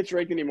don't think it's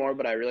rigged anymore,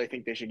 but I really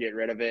think they should get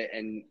rid of it.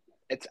 And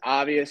it's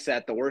obvious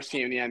that the worst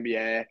team in the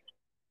NBA,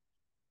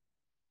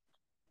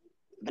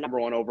 the number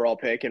one overall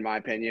pick, in my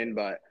opinion,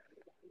 but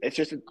it's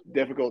just a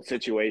difficult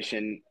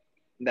situation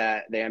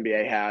that the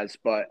NBA has.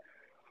 But,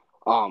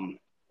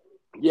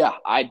 yeah,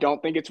 I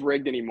don't think it's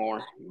rigged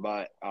anymore,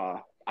 but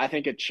I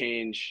think a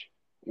change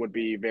would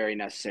be very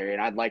necessary,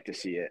 and I'd like to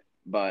see it,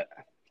 but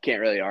can't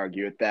really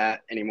argue with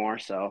that anymore.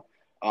 So,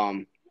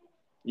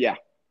 yeah,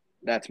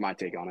 that's my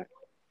take on it.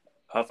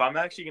 Huff, I'm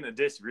actually going to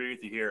disagree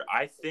with you here.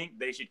 I think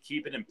they should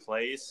keep it in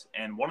place,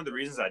 and one of the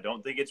reasons I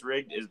don't think it's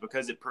rigged is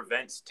because it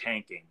prevents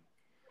tanking.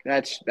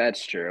 That's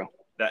true.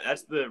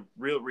 That's the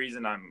real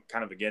reason I'm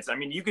kind of against. I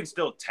mean, you can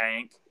still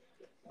tank,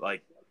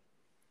 like,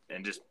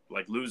 and just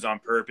like lose on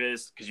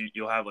purpose because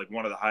you'll have like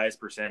one of the highest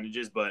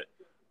percentages, but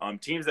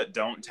teams that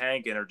don't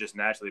tank and are just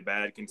naturally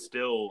bad can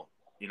still,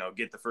 you know,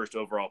 get the first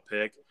overall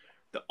pick.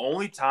 The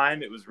only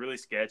time it was really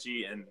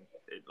sketchy, and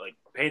it like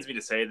pains me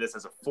to say this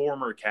as a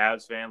former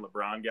Cavs fan,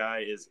 LeBron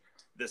guy, is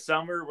the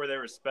summer where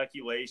there was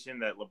speculation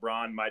that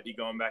LeBron might be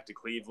going back to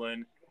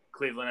Cleveland.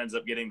 Cleveland ends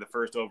up getting the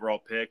first overall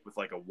pick with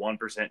like a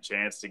 1%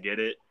 chance to get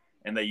it,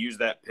 and they use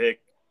that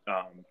pick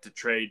to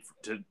trade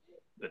to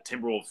the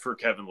Timberwolves for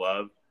Kevin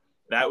Love.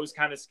 That was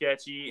kind of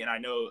sketchy, and I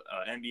know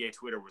NBA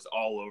Twitter was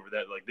all over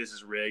that. Like, this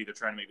is rigged. They're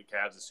trying to make the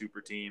Cavs a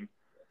super team.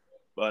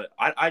 But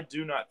I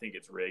do not think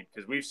it's rigged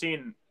because we've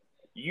seen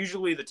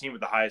usually the team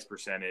with the highest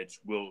percentage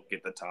will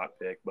get the top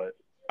pick. But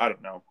I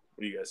don't know.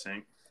 What do you guys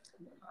think?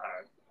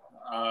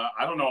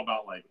 I don't know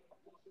about, like,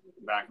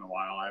 back in a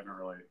while. I haven't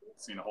really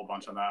seen a whole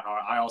bunch of that.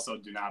 I also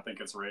do not think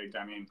it's rigged.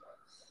 I mean,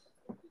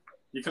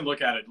 you can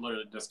look at it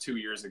literally just 2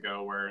 years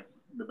ago where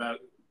the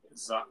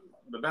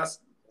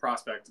best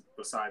prospect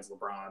besides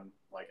LeBron,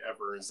 like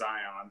ever, is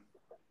Zion,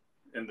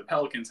 and the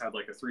Pelicans had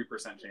like a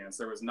 3% chance.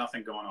 There was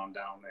nothing going on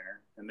down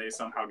there, and they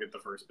somehow get the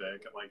first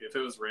pick. Like, if it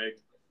was rigged,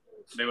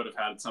 they would have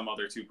had some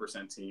other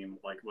 2% team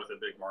like with a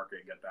big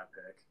market get that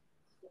pick.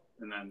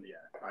 And then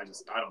I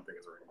don't think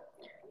it's rigged.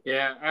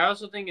 Yeah, I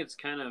also think it's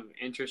kind of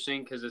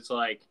interesting because it's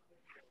like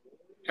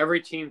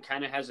every team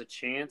kind of has a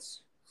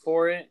chance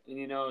for it, and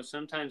you know,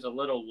 sometimes a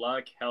little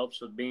luck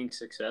helps with being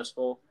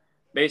successful.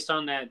 Based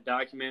on that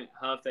document,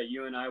 Huff, that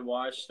you and I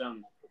watched,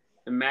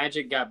 the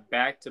Magic got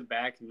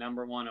back-to-back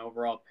number one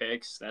overall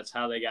picks. That's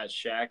how they got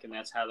Shaq, and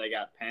that's how they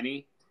got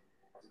Penny.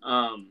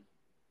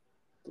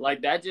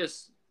 Like, that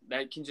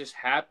can just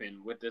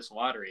happen with this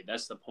lottery.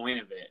 That's the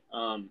point of it.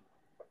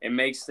 It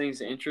makes things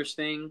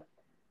interesting.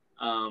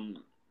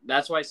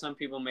 that's why some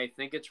people may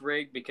think it's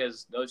rigged,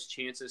 because those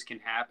chances can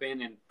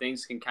happen and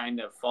things can kind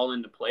of fall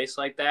into place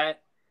like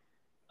that.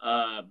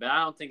 But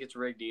I don't think it's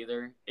rigged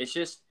either.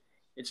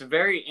 It's a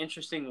very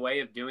interesting way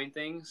of doing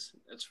things.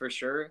 That's for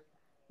sure.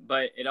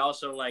 But it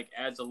also like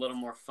adds a little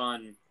more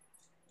fun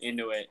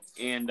into it,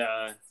 and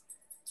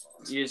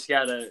you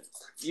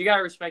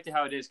gotta respect it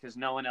how it is, because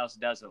no one else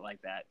does it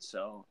like that.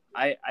 So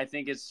I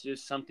think it's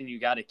just something you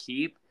got to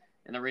keep.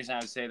 And the reason I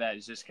would say that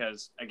is just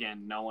because,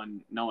 again, no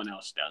one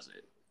else does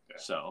it. Yeah.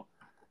 So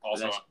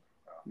Also,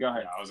 go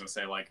ahead. yeah, I was gonna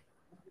say, like,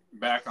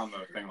 back on the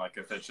thing, like,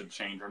 if it should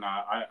change or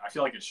not. I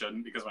feel like it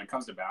shouldn't, because when it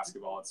comes to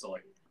basketball, it's so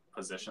like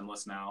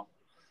positionless now.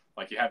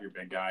 Like, you have your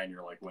big guy and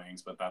your like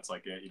wings, but that's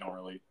like it. You don't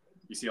really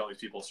you see all these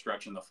people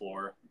stretching the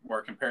floor.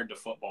 Where compared to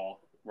football,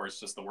 where it's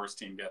just the worst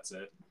team gets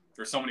it.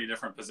 There's so many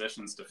different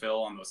positions to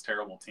fill on those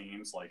terrible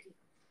teams. Like,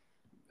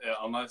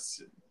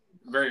 unless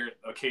very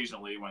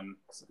occasionally when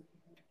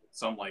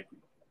some like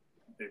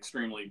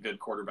extremely good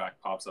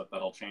quarterback pops up,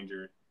 that'll change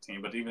your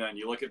team. But even then,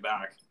 you look at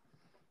back,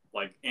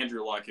 like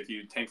Andrew Luck, if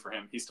you tank for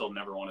him, he still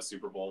never won a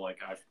Super Bowl. Like,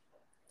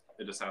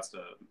 it just has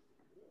to.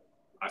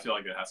 I feel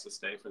like it has to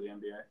stay for the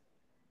NBA.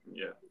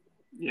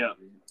 Yeah.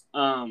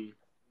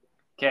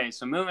 Okay,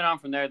 so moving on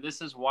from there,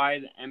 this is why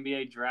the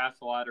NBA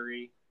draft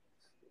lottery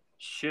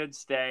should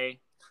stay,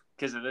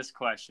 because of this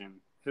question.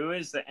 Who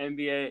is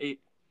the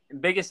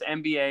biggest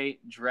NBA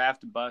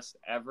draft bust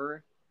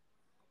ever?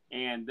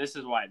 And this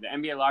is why. The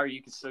NBA lottery,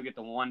 you can still get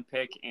the one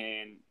pick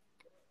and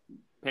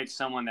pick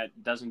someone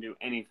that doesn't do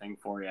anything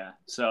for you.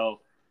 So,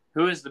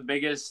 who is the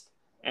biggest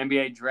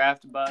NBA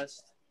draft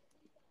bust?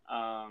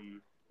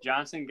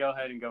 Johnson, go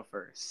ahead and go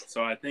first.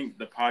 So I think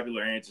the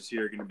popular answers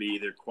here are going to be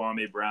either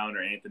Kwame Brown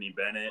or Anthony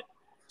Bennett,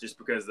 just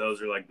because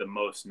those are like the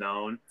most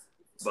known.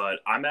 But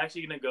I'm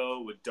actually going to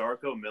go with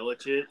Darko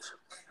Milicic,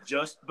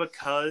 just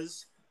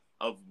because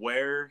of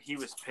where he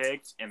was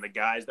picked and the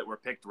guys that were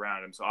picked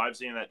around him. So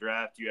obviously in that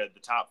draft, you had the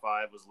top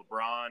 5 was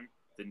LeBron,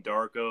 then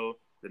Darko,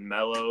 then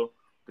Melo,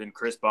 then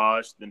Chris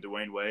Bosh, then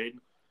Dwayne Wade.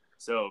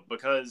 So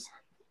because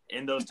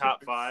in those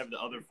top 5, the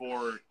other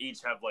 4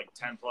 each have like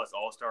 10-plus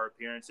All-Star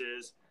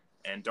appearances,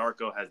 and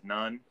Darko has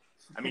none.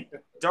 I mean,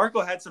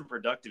 Darko had some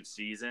productive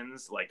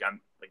seasons, like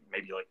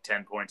maybe like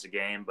 10 points a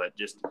game, but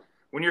just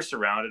when you're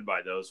surrounded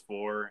by those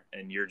 4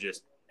 and you're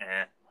just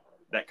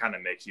that kind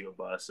of makes you a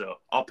bust. So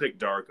I'll pick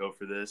Darko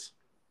for this.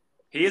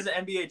 He is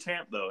an NBA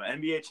champ, though.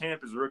 NBA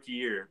champ is rookie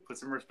year. Put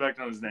some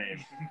respect on his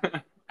name.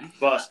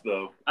 Bust,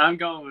 though. I'm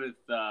going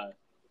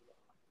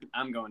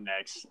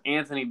next.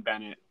 Anthony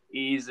Bennett.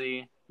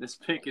 Easy. This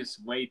pick is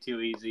way too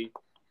easy.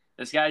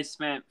 This guy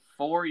spent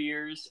 4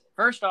 years.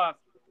 First off,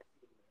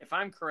 if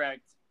I'm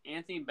correct,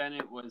 Anthony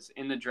Bennett was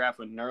in the draft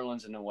with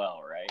Nerlens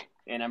Noel, right?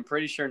 And I'm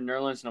pretty sure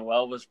Nerlens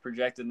Noel was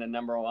projected the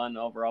number 1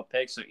 overall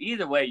pick. So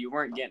either way, you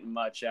weren't getting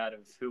much out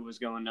of who was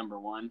going number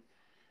 1.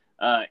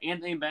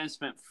 Anthony Bennett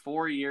spent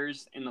 4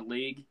 years in the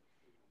league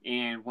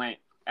and went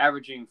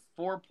averaging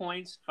 4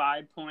 points,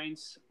 5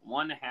 points,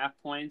 1.5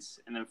 points,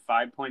 and then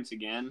 5 points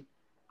again.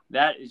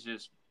 That is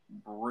just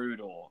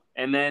brutal.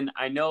 And then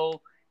I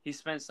know he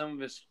spent some of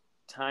his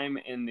time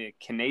in the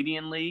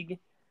Canadian League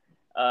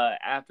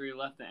after he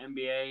left the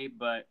NBA,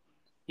 but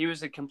he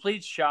was a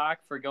complete shock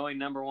for going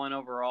number 1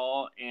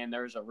 overall, and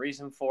there's a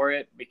reason for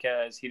it,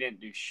 because he didn't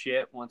do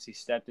shit once he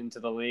stepped into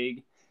the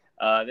league.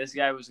 This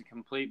guy was a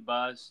complete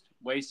bust,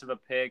 waste of a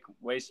pick,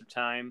 waste of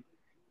time.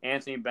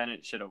 Anthony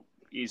Bennett should have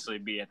easily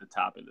be at the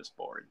top of this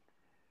board.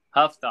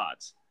 Huff,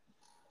 thoughts?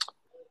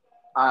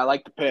 I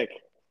like the pick.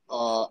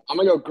 I'm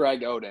going to go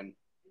Greg Oden.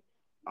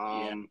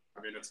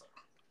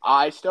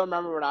 I still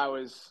remember when I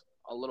was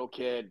a little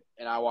kid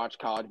and I watched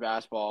college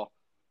basketball.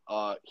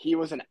 He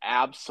was an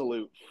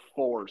absolute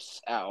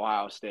force at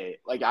Ohio State.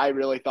 Like, I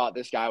really thought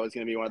this guy was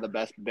going to be one of the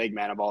best big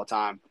men of all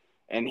time.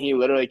 And he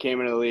literally came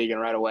into the league, and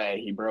right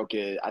away he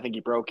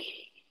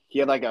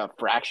had like a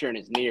fracture in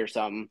his knee or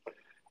something.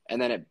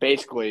 And then it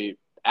basically,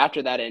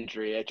 after that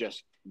injury, it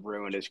just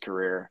ruined his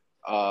career.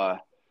 The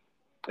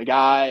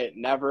guy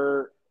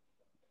never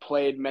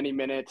played many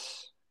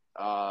minutes,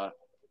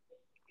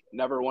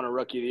 never won a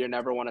Rookie of the Year,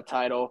 never won a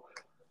title,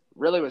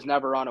 really was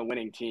never on a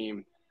winning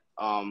team.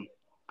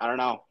 I don't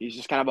know. He's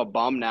just kind of a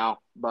bum now.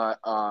 But,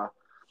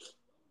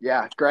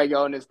 yeah, Greg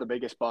Oden is the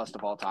biggest bust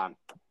of all time.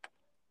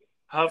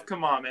 Huff,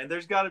 come on, man.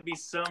 There's got to be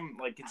some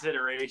like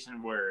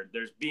consideration where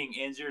there's being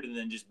injured and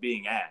then just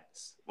being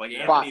ass. Like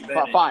Anthony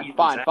Bennett.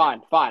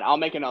 Fine. I'll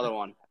make another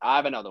one. I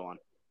have another one.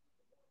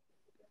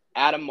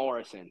 Adam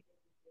Morrison.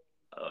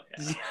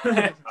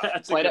 Okay.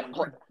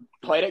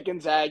 Played at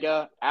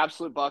Gonzaga.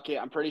 Absolute bucket.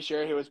 I'm pretty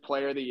sure he was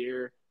Player of the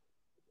Year.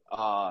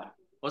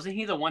 Wasn't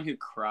he the one who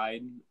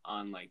cried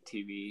on like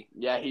TV?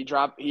 Yeah,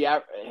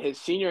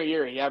 his senior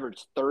year. He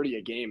averaged 30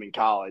 a game in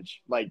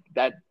college. Like,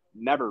 that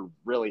never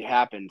really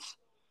happens.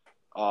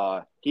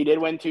 He did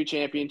win 2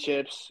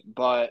 championships,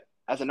 but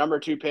as a number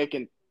 2 pick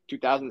in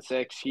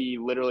 2006, he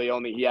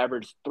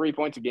averaged 3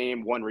 points a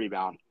game, 1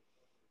 rebound.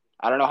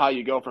 I don't know how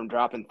you go from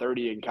dropping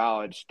 30 in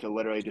college to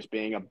literally just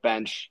being a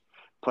bench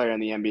player in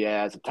the NBA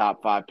as a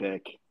top 5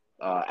 pick.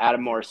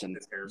 Adam Morrison,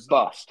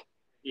 bust.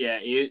 Yeah,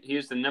 he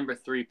was the number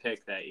 3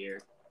 pick that year.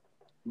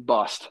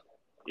 Bust.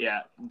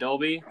 Yeah,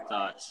 Dolby,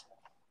 thoughts?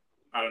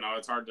 I don't know.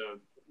 It's hard to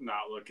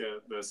not look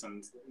at this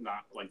and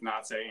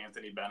not say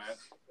Anthony Bennett.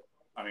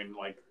 I mean,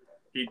 like,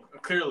 he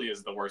clearly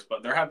is the worst,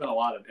 but there have been a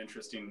lot of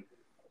interesting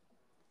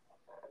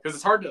because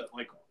it's hard to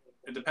like.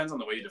 It depends on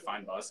the way you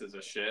define bust as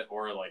a shit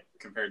or like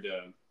compared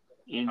to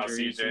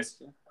Injuries. I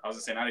was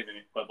gonna say not even,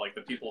 but like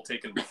the people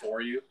taken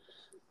before you.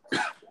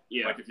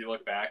 Yeah. Like if you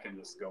look back and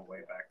just go way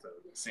back to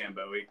Sam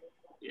Bowie.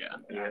 Yeah.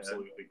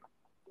 Absolutely.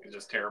 It's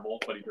just terrible,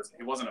 but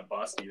he wasn't a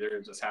bust either.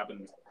 It just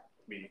happened to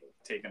be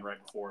taken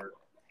right before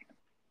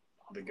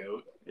the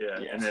GOAT. Yeah,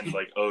 and then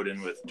like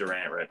Odin with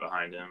Durant right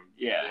behind him.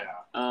 Yeah.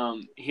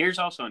 Here's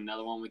also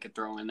another one we could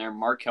throw in there,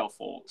 Markelle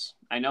Fultz.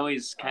 I know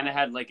he's kind of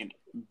had like a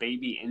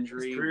baby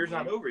injury. His career's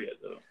not over yet,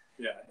 though.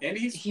 Yeah, and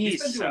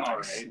he's been doing all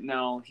right.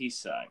 No, he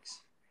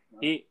sucks.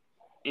 He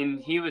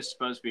was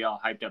supposed to be all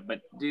hyped up,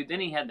 but dude, then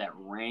he had that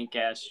rank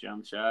ass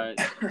jump shot.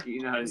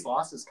 You know, he's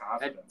lost his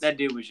confidence. That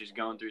dude was just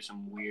going through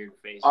some weird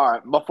phases. All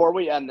right, before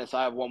we end this,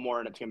 I have one more,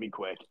 and it's gonna be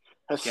quick.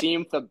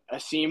 Hasim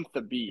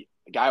Thabit.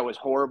 The guy was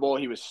horrible.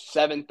 He was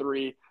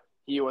 7'3".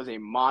 He was a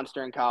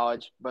monster in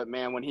college, but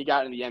man, when he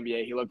got in the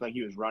NBA, he looked like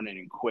he was running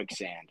in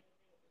quicksand.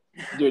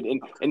 Dude,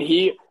 and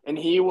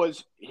he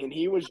was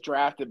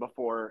drafted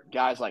before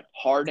guys like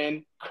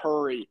Harden,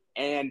 Curry,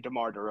 and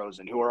DeMar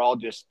DeRozan, who are all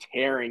just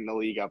tearing the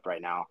league up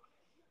right now.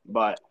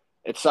 But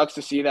it sucks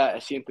to see that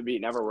Hasim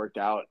Thabit never worked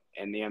out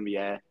in the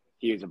NBA.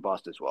 He was a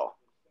bust as well.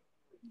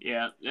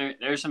 Yeah,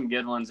 there's some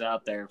good ones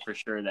out there for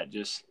sure that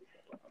just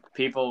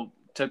people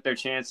took their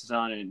chances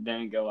on it and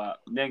didn't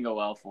go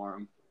well for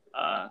them.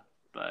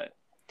 But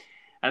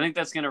I think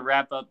that's gonna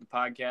wrap up the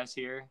podcast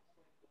here.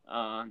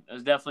 It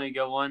was definitely a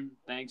good one.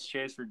 Thanks,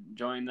 Chase, for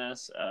joining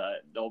us.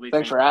 Dolby,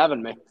 Thanks for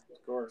having me.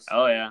 Of course.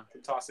 Oh yeah.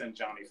 Could toss in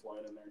Johnny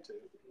Flynn in there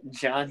too.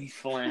 Johnny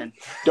Flynn.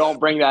 Don't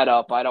bring that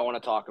up. I don't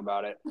want to talk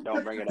about it.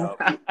 Don't bring it up.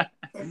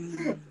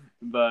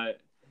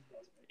 But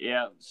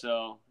yeah,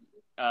 so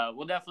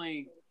we'll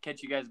definitely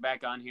catch you guys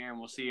back on here, and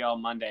we'll see y'all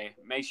Monday.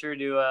 Make sure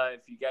to,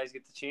 if you guys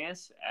get the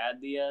chance,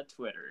 add the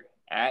Twitter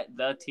at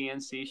the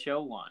TNC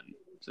Show 1.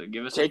 So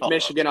give us a Take follow.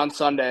 Michigan on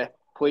Sunday,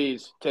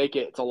 please. Take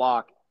it. It's a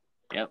lock.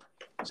 Yep.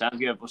 Sounds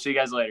good. We'll see you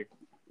guys later.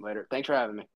 Later. Thanks for having me.